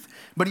truth,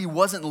 but he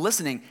wasn't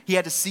listening. He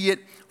had to see it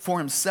for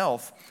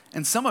himself.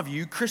 And some of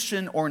you,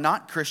 Christian or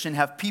not Christian,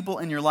 have people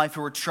in your life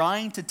who are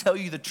trying to tell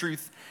you the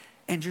truth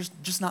and you're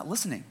just not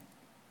listening.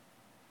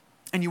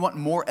 And you want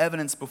more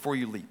evidence before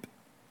you leap.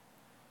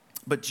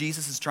 But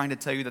Jesus is trying to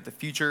tell you that the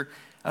future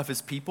of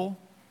his people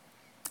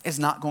is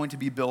not going to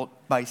be built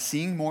by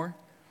seeing more,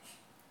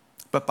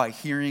 but by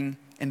hearing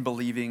and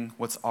believing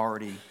what's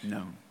already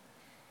known.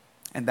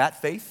 And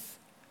that faith,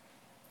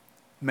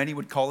 many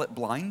would call it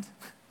blind,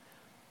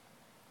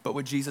 but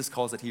what Jesus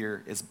calls it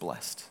here is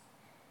blessed.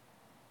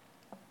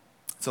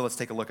 So let's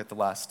take a look at the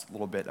last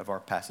little bit of our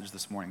passage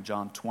this morning,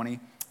 John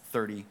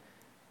 20:30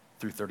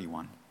 through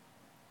 31.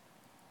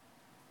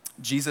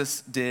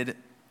 Jesus did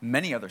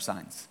many other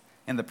signs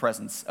in the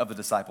presence of the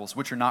disciples,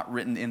 which are not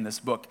written in this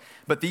book.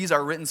 But these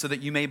are written so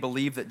that you may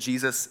believe that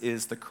Jesus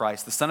is the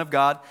Christ, the Son of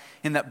God,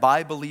 and that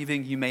by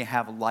believing you may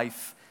have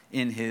life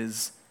in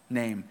his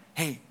name.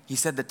 Hey, he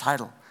said the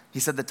title. He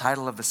said the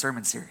title of the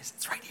sermon series.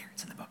 It's right here.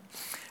 It's in the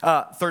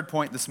book. Third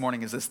point this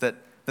morning is this, that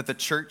the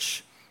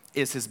church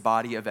is his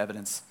body of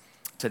evidence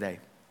today.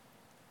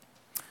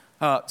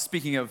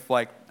 Speaking of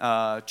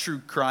true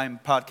crime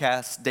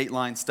podcasts,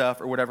 Dateline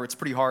stuff or whatever, it's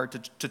pretty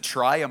hard to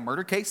try a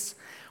murder case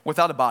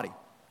without a body.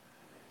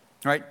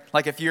 Right?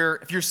 Like if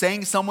you're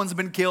saying someone's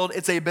been killed,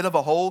 it's a bit of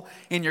a hole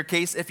in your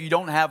case if you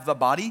don't have the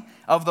body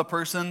of the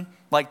person,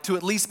 like to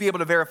at least be able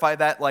to verify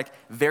that like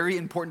very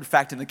important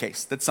fact in the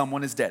case, that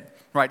someone is dead,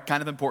 right?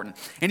 Kind of important.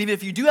 And even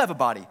if you do have a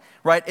body,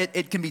 right,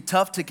 it can be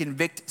tough to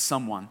convict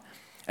someone.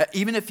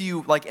 Even if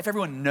if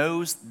everyone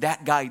knows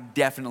that guy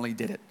definitely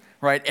did it,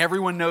 right?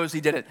 Everyone knows he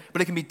did it,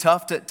 but it can be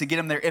tough to get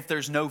him there if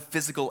there's no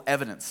physical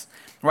evidence,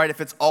 right? If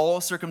it's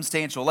all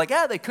circumstantial,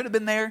 they could have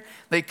been there,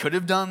 they could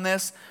have done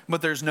this,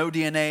 but there's no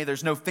DNA,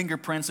 there's no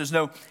fingerprints, there's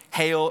no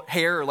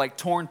hair or like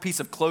torn piece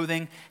of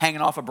clothing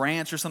hanging off a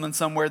branch or something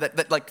somewhere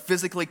that like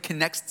physically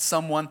connects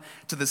someone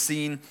to the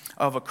scene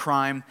of a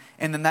crime,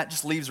 and then that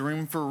just leaves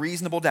room for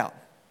reasonable doubt,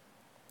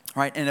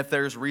 right? And if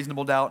there's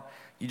reasonable doubt,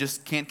 you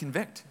just can't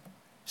convict,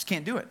 just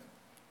can't do it.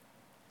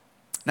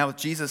 Now with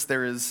Jesus,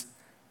 there's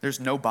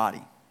no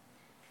body.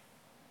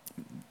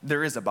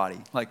 There is a body,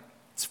 like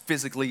it's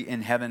physically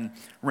in heaven,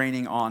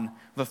 reigning on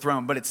the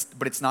throne, but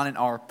it's not in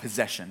our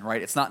possession,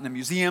 right? It's not in a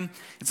museum.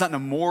 It's not in a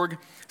morgue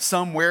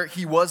somewhere.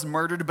 He was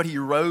murdered, but he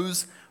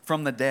rose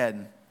from the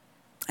dead.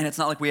 And it's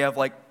not like we have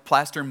like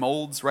plaster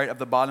molds, right, of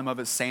the bottom of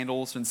his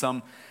sandals in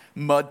some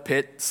mud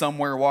pit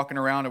somewhere walking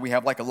around, and we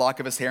have like a lock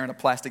of his hair in a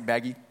plastic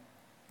baggie.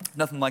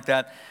 Nothing like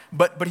that.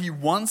 But he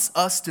wants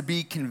us to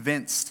be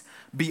convinced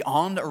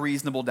beyond a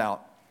reasonable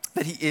doubt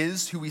that he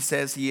is who he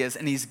says he is,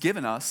 and he's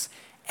given us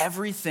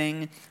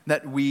everything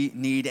that we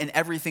need and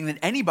everything that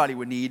anybody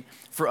would need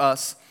for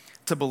us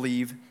to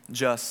believe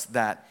just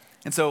that.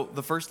 And so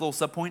the first little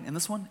subpoint in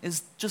this one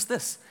is just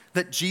this,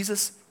 that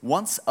Jesus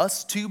wants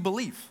us to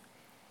believe.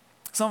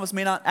 Some of us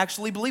may not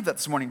actually believe that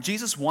this morning.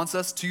 Jesus wants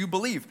us to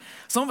believe.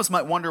 Some of us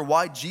might wonder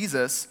why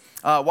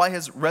why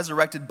his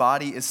resurrected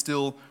body is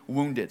still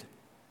wounded,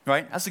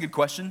 right? That's a good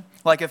question.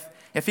 Like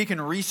if he can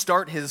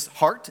restart his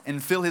heart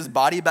and fill his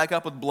body back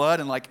up with blood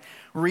and like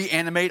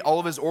reanimate all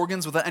of his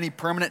organs without any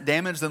permanent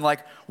damage, then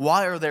like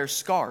why are there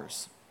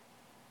scars?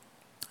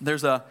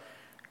 There's a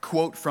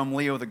quote from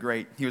Leo the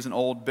Great. He was an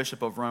old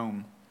bishop of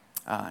Rome,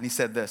 and he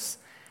said this: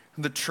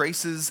 "The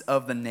traces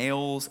of the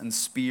nails and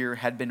spear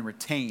had been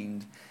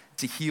retained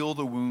to heal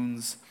the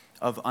wounds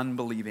of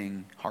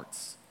unbelieving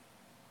hearts."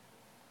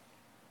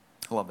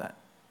 I love that.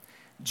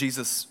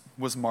 Jesus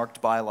was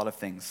marked by a lot of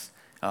things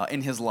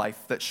in his life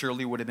that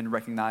surely would have been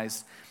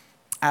recognized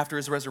after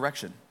his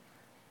resurrection.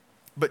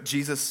 But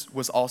Jesus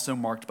was also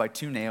marked by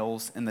 2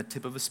 nails and the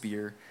tip of a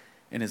spear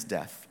in his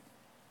death.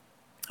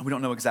 We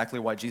don't know exactly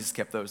why Jesus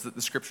kept those.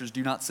 The scriptures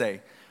do not say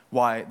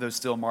why those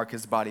still mark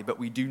his body, but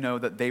we do know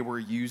that they were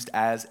used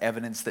as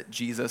evidence that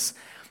Jesus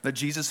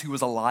who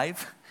was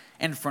alive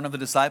in front of the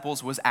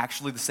disciples was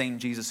actually the same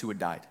Jesus who had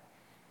died.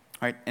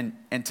 Right?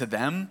 And to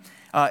them,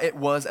 it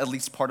was at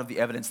least part of the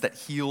evidence that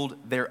healed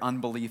their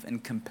unbelief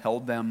and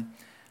compelled them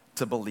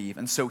to believe.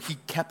 And so he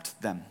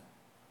kept them.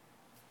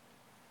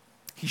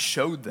 He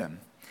showed them.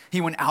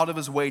 He went out of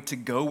his way to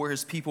go where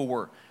his people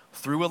were,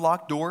 through a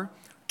locked door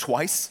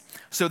twice,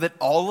 so that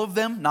all of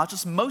them, not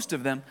just most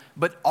of them,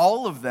 but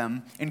all of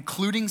them,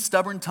 including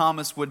stubborn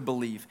Thomas, would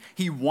believe.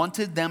 He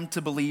wanted them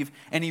to believe,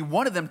 and he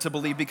wanted them to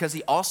believe because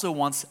he also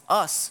wants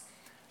us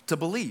to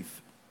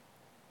believe.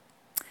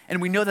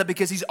 And we know that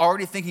because he's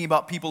already thinking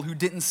about people who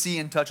didn't see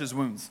and touch his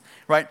wounds,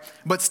 right?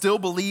 But still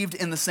believed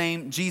in the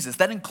same Jesus.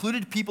 That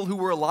included people who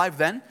were alive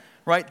then,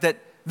 right?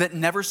 That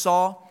never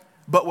saw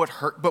but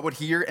would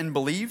hear and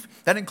believe.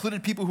 That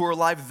included people who were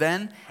alive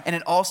then, and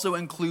it also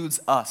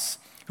includes us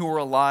who are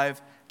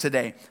alive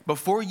today.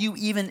 Before you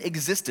even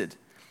existed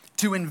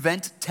to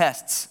invent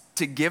tests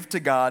to give to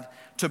God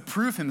to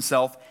prove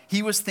himself,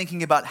 he was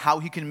thinking about how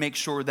he can make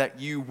sure that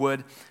you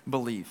would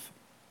believe.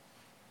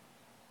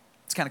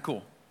 It's kind of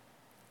cool.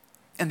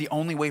 And the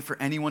only way for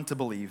anyone to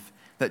believe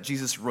that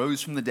Jesus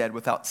rose from the dead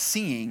without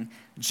seeing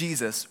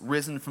Jesus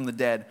risen from the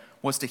dead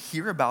was to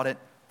hear about it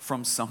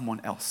from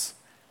someone else.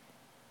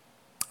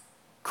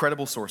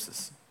 Credible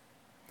sources.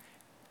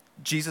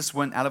 Jesus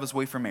went out of his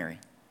way for Mary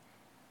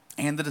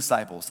and the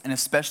disciples, and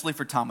especially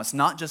for Thomas,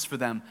 not just for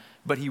them,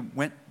 but he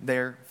went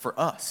there for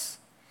us.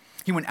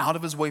 He went out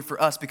of his way for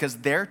us because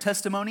their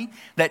testimony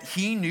that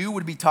he knew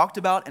would be talked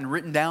about and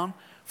written down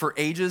for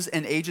ages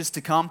and ages to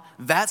come,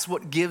 that's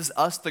what gives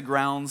us the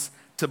grounds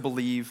to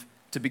believe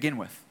to begin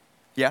with.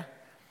 Yeah?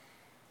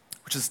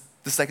 Which is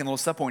the second little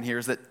subpoint here,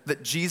 is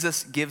that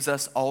Jesus gives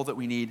us all that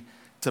we need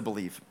to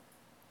believe.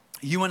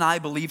 You and I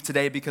believe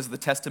today because of the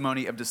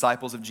testimony of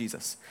disciples of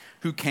Jesus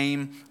who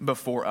came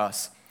before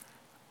us.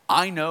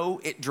 I know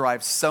it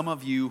drives some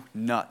of you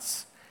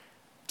nuts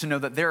to know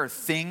that there are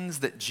things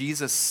that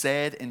Jesus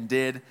said and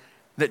did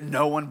that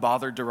no one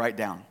bothered to write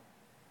down?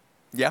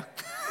 Yeah?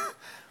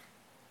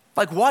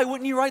 Like, why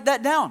wouldn't you write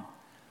that down?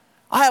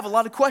 I have a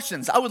lot of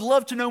questions. I would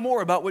love to know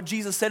more about what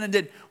Jesus said and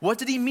did. What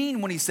did he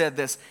mean when he said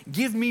this?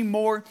 Give me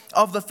more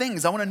of the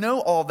things. I want to know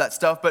all of that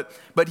stuff.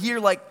 But here,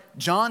 like,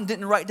 John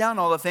didn't write down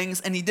all the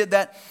things, and he did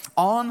that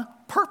on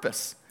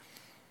purpose.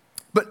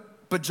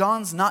 But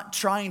John's not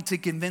trying to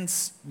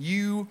convince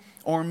you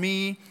or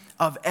me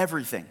of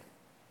everything.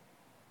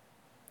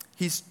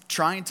 He's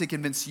trying to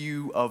convince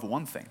you of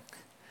one thing: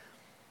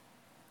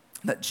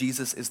 that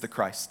Jesus is the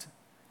Christ,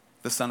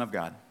 the Son of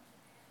God.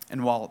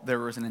 And while there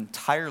was an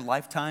entire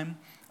lifetime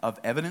of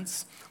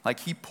evidence,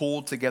 like he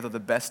pulled together the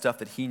best stuff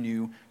that he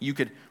knew you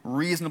could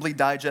reasonably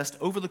digest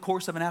over the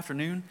course of an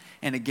afternoon,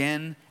 and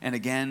again and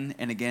again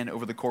and again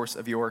over the course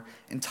of your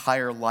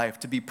entire life,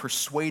 to be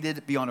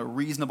persuaded beyond a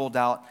reasonable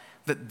doubt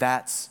that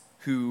that's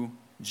who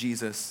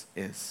Jesus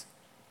is,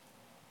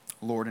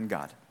 Lord and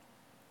God.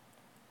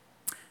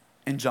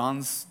 And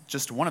John's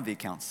just one of the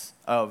accounts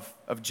of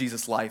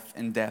Jesus' life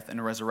and death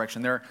and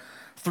resurrection. There are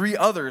 3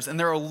 others, and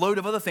there are a load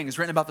of other things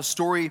written about the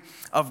story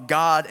of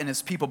God and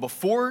his people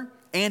before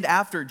and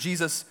after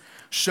Jesus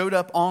showed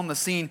up on the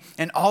scene.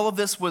 And all of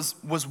this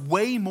was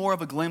way more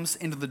of a glimpse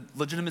into the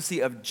legitimacy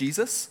of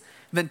Jesus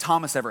than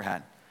Thomas ever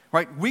had,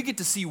 right? We get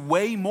to see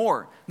way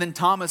more than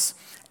Thomas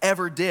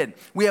ever did.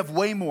 We have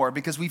way more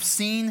because we've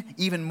seen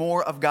even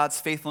more of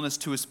God's faithfulness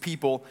to his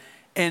people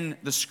in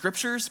the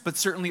scriptures, but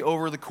certainly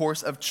over the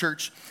course of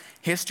church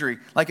history.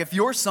 Like, if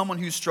you're someone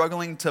who's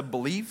struggling to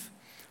believe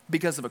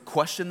because of a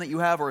question that you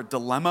have, or a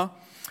dilemma,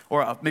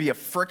 or maybe a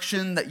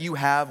friction that you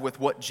have with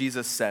what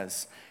Jesus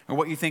says, or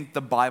what you think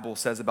the Bible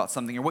says about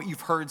something, or what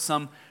you've heard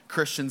some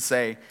Christians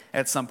say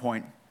at some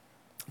point,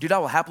 dude, I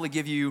will happily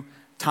give you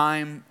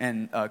time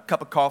and a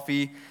cup of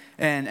coffee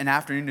and an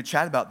afternoon to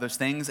chat about those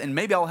things, and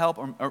maybe I'll help,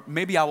 or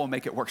maybe I will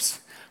make it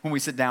worse when we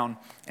sit down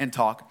and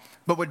talk.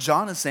 But what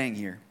John is saying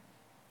here,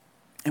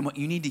 and what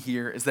you need to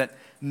hear, is that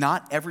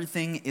not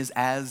everything is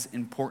as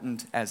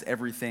important as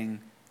everything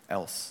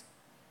else.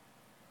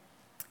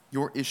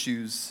 Your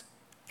issues,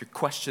 your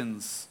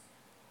questions,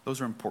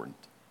 those are important.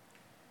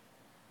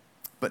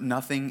 But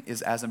nothing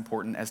is as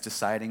important as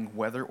deciding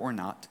whether or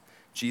not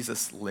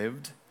Jesus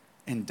lived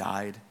and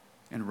died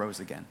and rose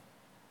again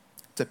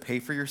to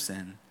pay for your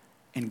sin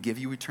and give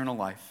you eternal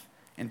life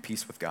and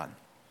peace with God.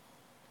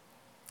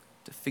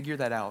 To figure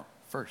that out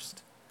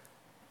first.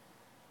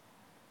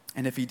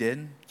 And if he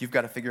did, you've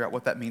got to figure out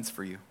what that means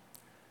for you.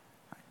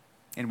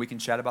 And we can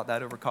chat about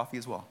that over coffee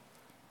as well.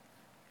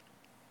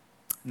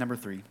 Number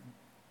 3,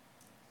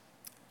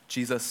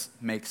 Jesus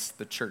makes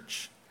the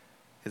church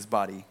his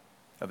body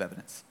of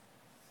evidence.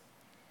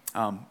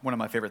 One of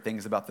my favorite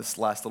things about this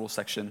last little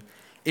section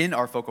in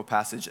our focal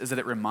passage is that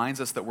it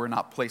reminds us that we're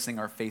not placing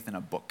our faith in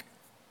a book,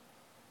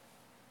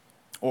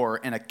 or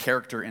in a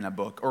character in a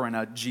book, or in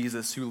a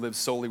Jesus who lives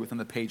solely within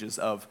the pages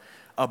of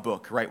a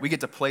book, right? We get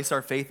to place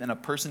our faith in a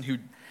person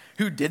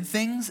who did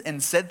things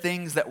and said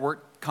things that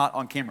weren't caught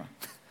on camera,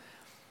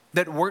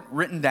 that weren't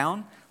written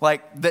down,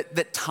 like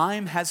that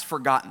time has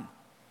forgotten,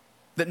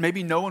 that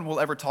maybe no one will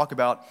ever talk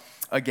about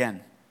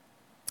again.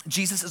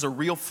 Jesus is a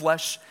real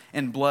flesh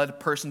and blood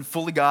person,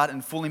 fully God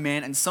and fully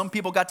man, and some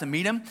people got to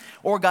meet him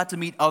or got to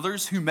meet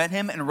others who met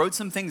him and wrote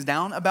some things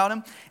down about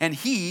him, and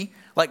he,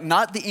 like,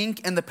 not the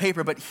ink and the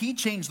paper, but he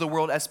changed the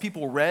world as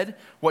people read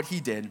what he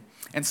did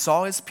and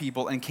saw his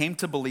people and came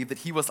to believe that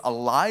he was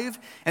alive,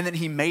 and that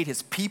he made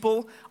his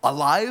people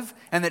alive,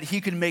 and that he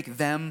could make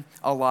them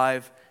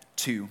alive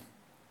too.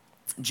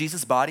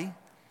 Jesus' body,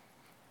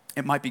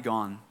 it might be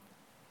gone,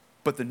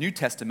 but the New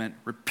Testament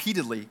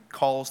repeatedly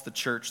calls the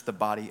church the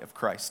body of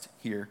Christ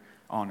here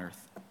on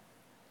earth.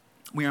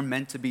 We are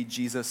meant to be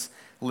Jesus'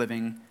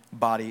 living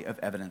body of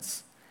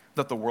evidence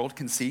that the world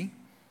can see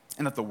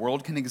and that the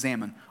world can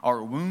examine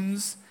our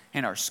wounds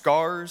and our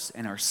scars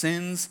and our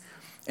sins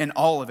and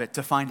all of it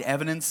to find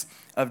evidence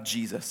of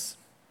Jesus.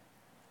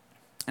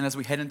 And as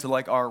we head into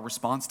like our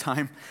response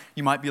time,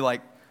 you might be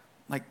like,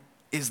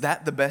 is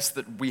that the best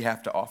that we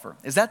have to offer?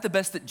 Is that the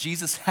best that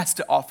Jesus has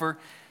to offer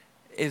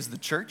is the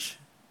church?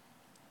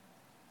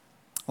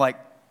 Like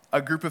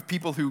a group of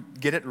people who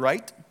get it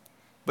right,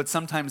 but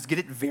sometimes get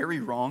it very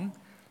wrong.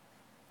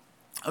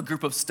 A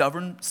group of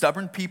stubborn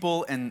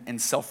people and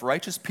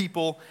self-righteous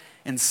people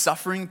and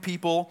suffering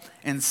people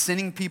and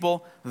sinning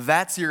people.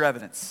 That's your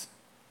evidence.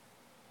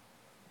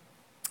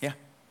 Yeah.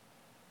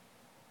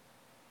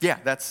 Yeah,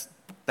 that's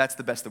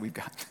the best that we've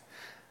got.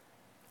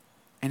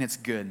 And it's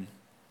good.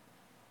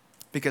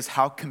 Because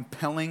how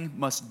compelling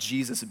must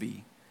Jesus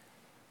be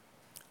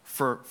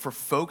for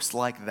folks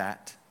like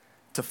that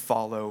to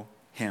follow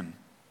him,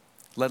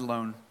 let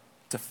alone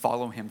to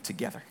follow him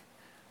together.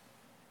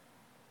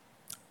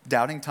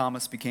 Doubting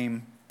Thomas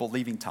became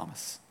believing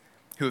Thomas,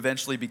 who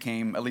eventually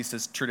became, at least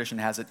as tradition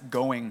has it,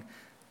 going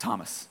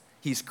Thomas.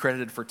 He's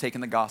credited for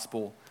taking the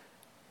gospel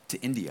to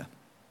India.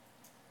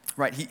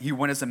 Right, he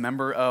went as a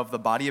member of the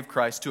body of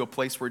Christ to a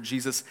place where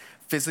Jesus'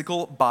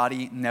 physical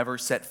body never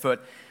set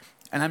foot.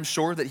 And I'm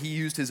sure that he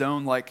used his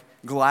own like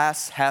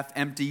glass half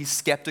empty,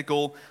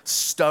 skeptical,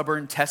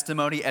 stubborn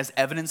testimony as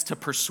evidence to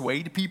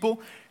persuade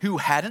people who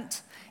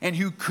hadn't and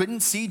who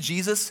couldn't see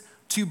Jesus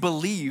to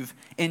believe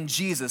in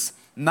Jesus,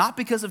 not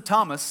because of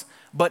Thomas,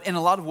 but in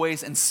a lot of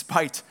ways in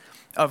spite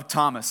of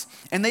Thomas.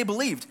 And they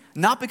believed,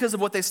 not because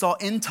of what they saw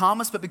in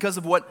Thomas, but because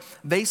of what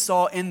they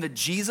saw in the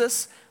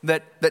Jesus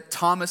that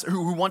Thomas,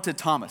 who wanted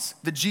Thomas,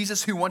 the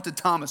Jesus who wanted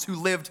Thomas, who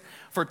lived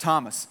for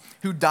Thomas,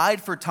 who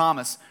died for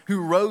Thomas, who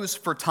rose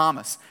for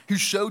Thomas, who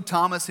showed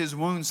Thomas his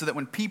wounds so that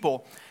when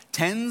people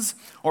tens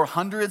or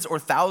hundreds or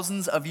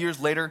thousands of years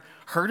later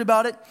heard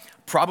about it,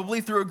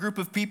 probably through a group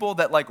of people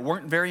that like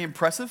weren't very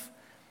impressive,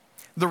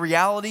 the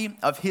reality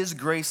of his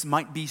grace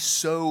might be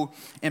so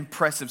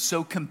impressive,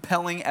 so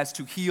compelling as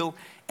to heal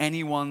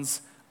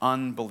anyone's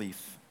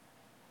unbelief.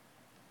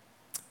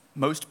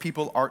 Most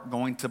people aren't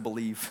going to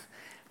believe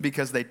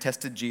because they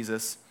tested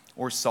Jesus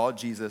or saw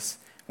Jesus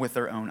with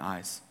their own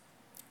eyes,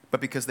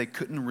 but because they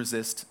couldn't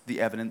resist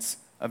the evidence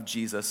of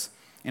Jesus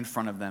in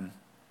front of them.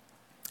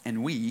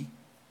 And we,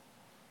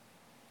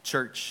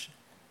 church,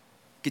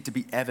 get to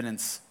be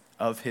evidence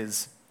of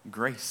his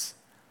grace.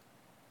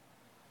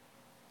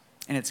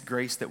 And it's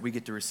grace that we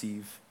get to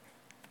receive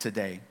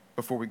today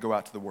before we go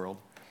out to the world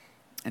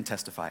and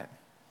testify it.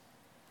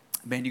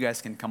 Band, you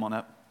guys can come on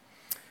up.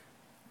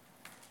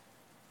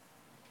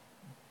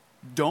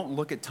 Don't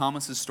look at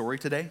Thomas's story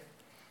today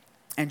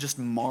and just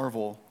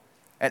marvel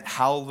at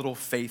how little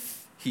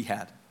faith he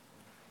had.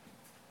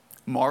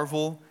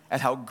 Marvel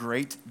at how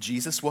great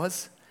Jesus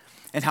was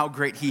and how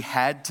great he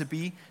had to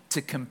be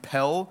to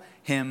compel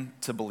him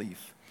to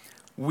believe.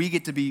 We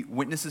get to be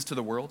witnesses to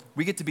the world.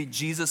 We get to be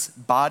Jesus'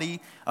 body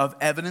of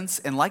evidence.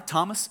 And like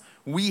Thomas,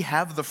 we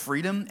have the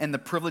freedom and the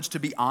privilege to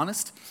be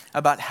honest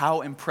about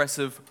how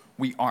impressive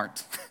we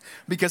aren't.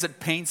 Because it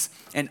paints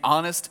an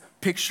honest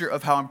picture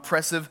of how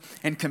impressive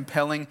and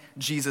compelling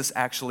Jesus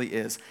actually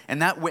is.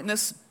 And that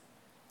witness,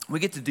 we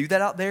get to do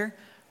that out there,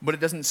 but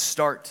it doesn't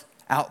start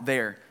out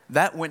there.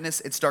 That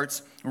witness, it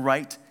starts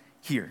right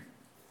here.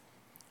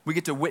 We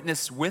get to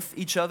witness with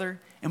each other,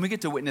 and we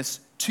get to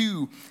witness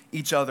to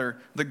each other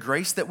the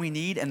grace that we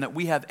need and that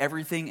we have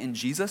everything in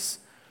Jesus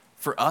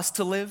for us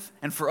to live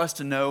and for us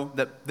to know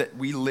that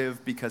we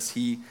live because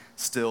he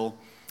still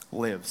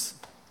lives.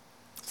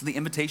 So the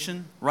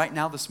invitation right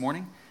now this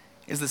morning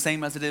is the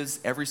same as it is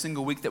every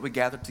single week that we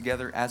gather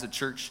together as a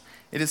church.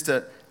 It is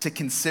to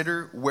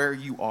consider where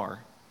you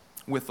are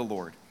with the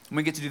Lord. And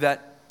we get to do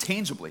that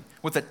tangibly,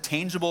 with a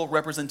tangible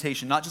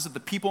representation, not just of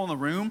the people in the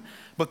room,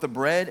 but the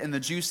bread and the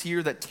juice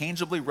here that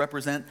tangibly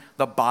represent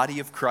the body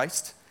of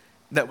Christ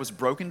that was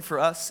broken for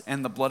us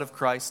and the blood of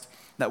Christ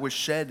that was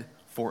shed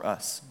for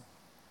us.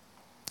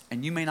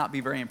 And you may not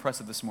be very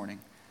impressive this morning.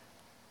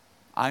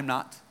 I'm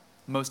not.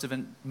 Most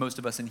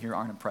of us in here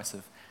aren't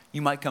impressive.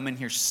 You might come in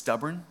here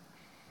stubborn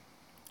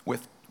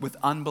with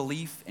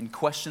unbelief and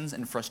questions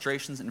and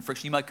frustrations and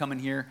friction. You might come in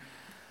here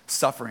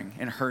suffering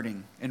and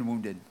hurting and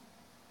wounded.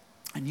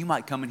 And you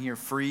might come in here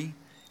free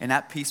and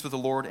at peace with the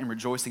Lord and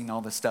rejoicing in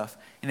all this stuff.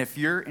 And if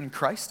you're in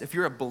Christ, if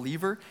you're a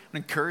believer, I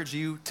encourage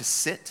you to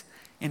sit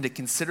and to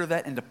consider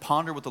that and to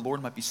ponder what the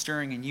Lord might be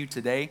stirring in you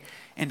today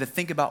and to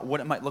think about what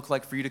it might look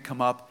like for you to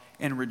come up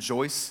and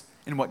rejoice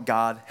in what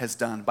God has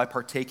done by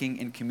partaking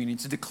in communion,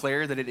 to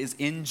declare that it is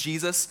in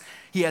Jesus.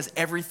 He has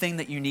everything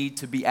that you need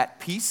to be at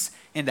peace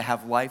and to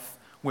have life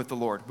with the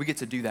Lord. We get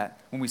to do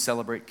that when we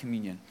celebrate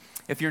communion.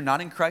 If you're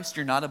not in Christ,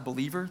 you're not a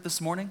believer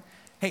this morning,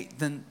 hey,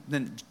 then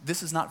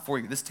this is not for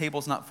you. This table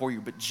is not for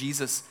you, but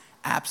Jesus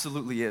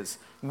absolutely is.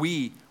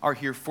 We are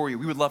here for you.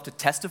 We would love to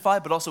testify,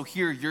 but also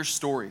hear your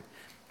story,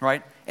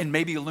 right? And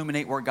maybe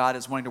illuminate where God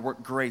is wanting to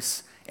work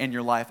grace in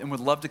your life, and would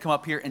love to come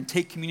up here and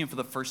take communion for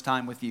the first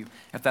time with you,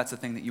 if that's the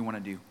thing that you want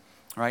to do,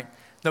 all right?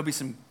 There'll be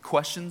some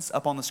questions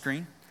up on the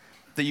screen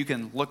that you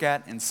can look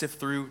at and sift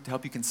through to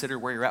help you consider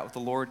where you're at with the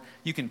Lord.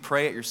 You can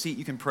pray at your seat.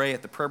 You can pray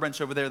at the prayer bench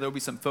over there. There'll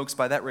be some folks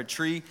by that red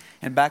tree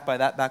and back by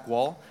that back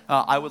wall.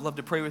 I would love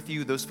to pray with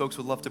you. Those folks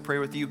would love to pray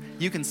with you.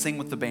 You can sing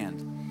with the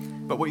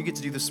band. But what you get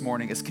to do this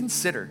morning is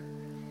consider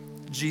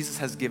Jesus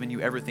has given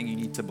you everything you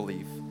need to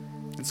believe.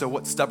 And so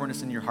what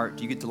stubbornness in your heart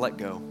do you get to let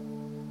go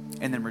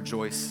and then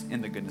rejoice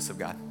in the goodness of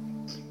God?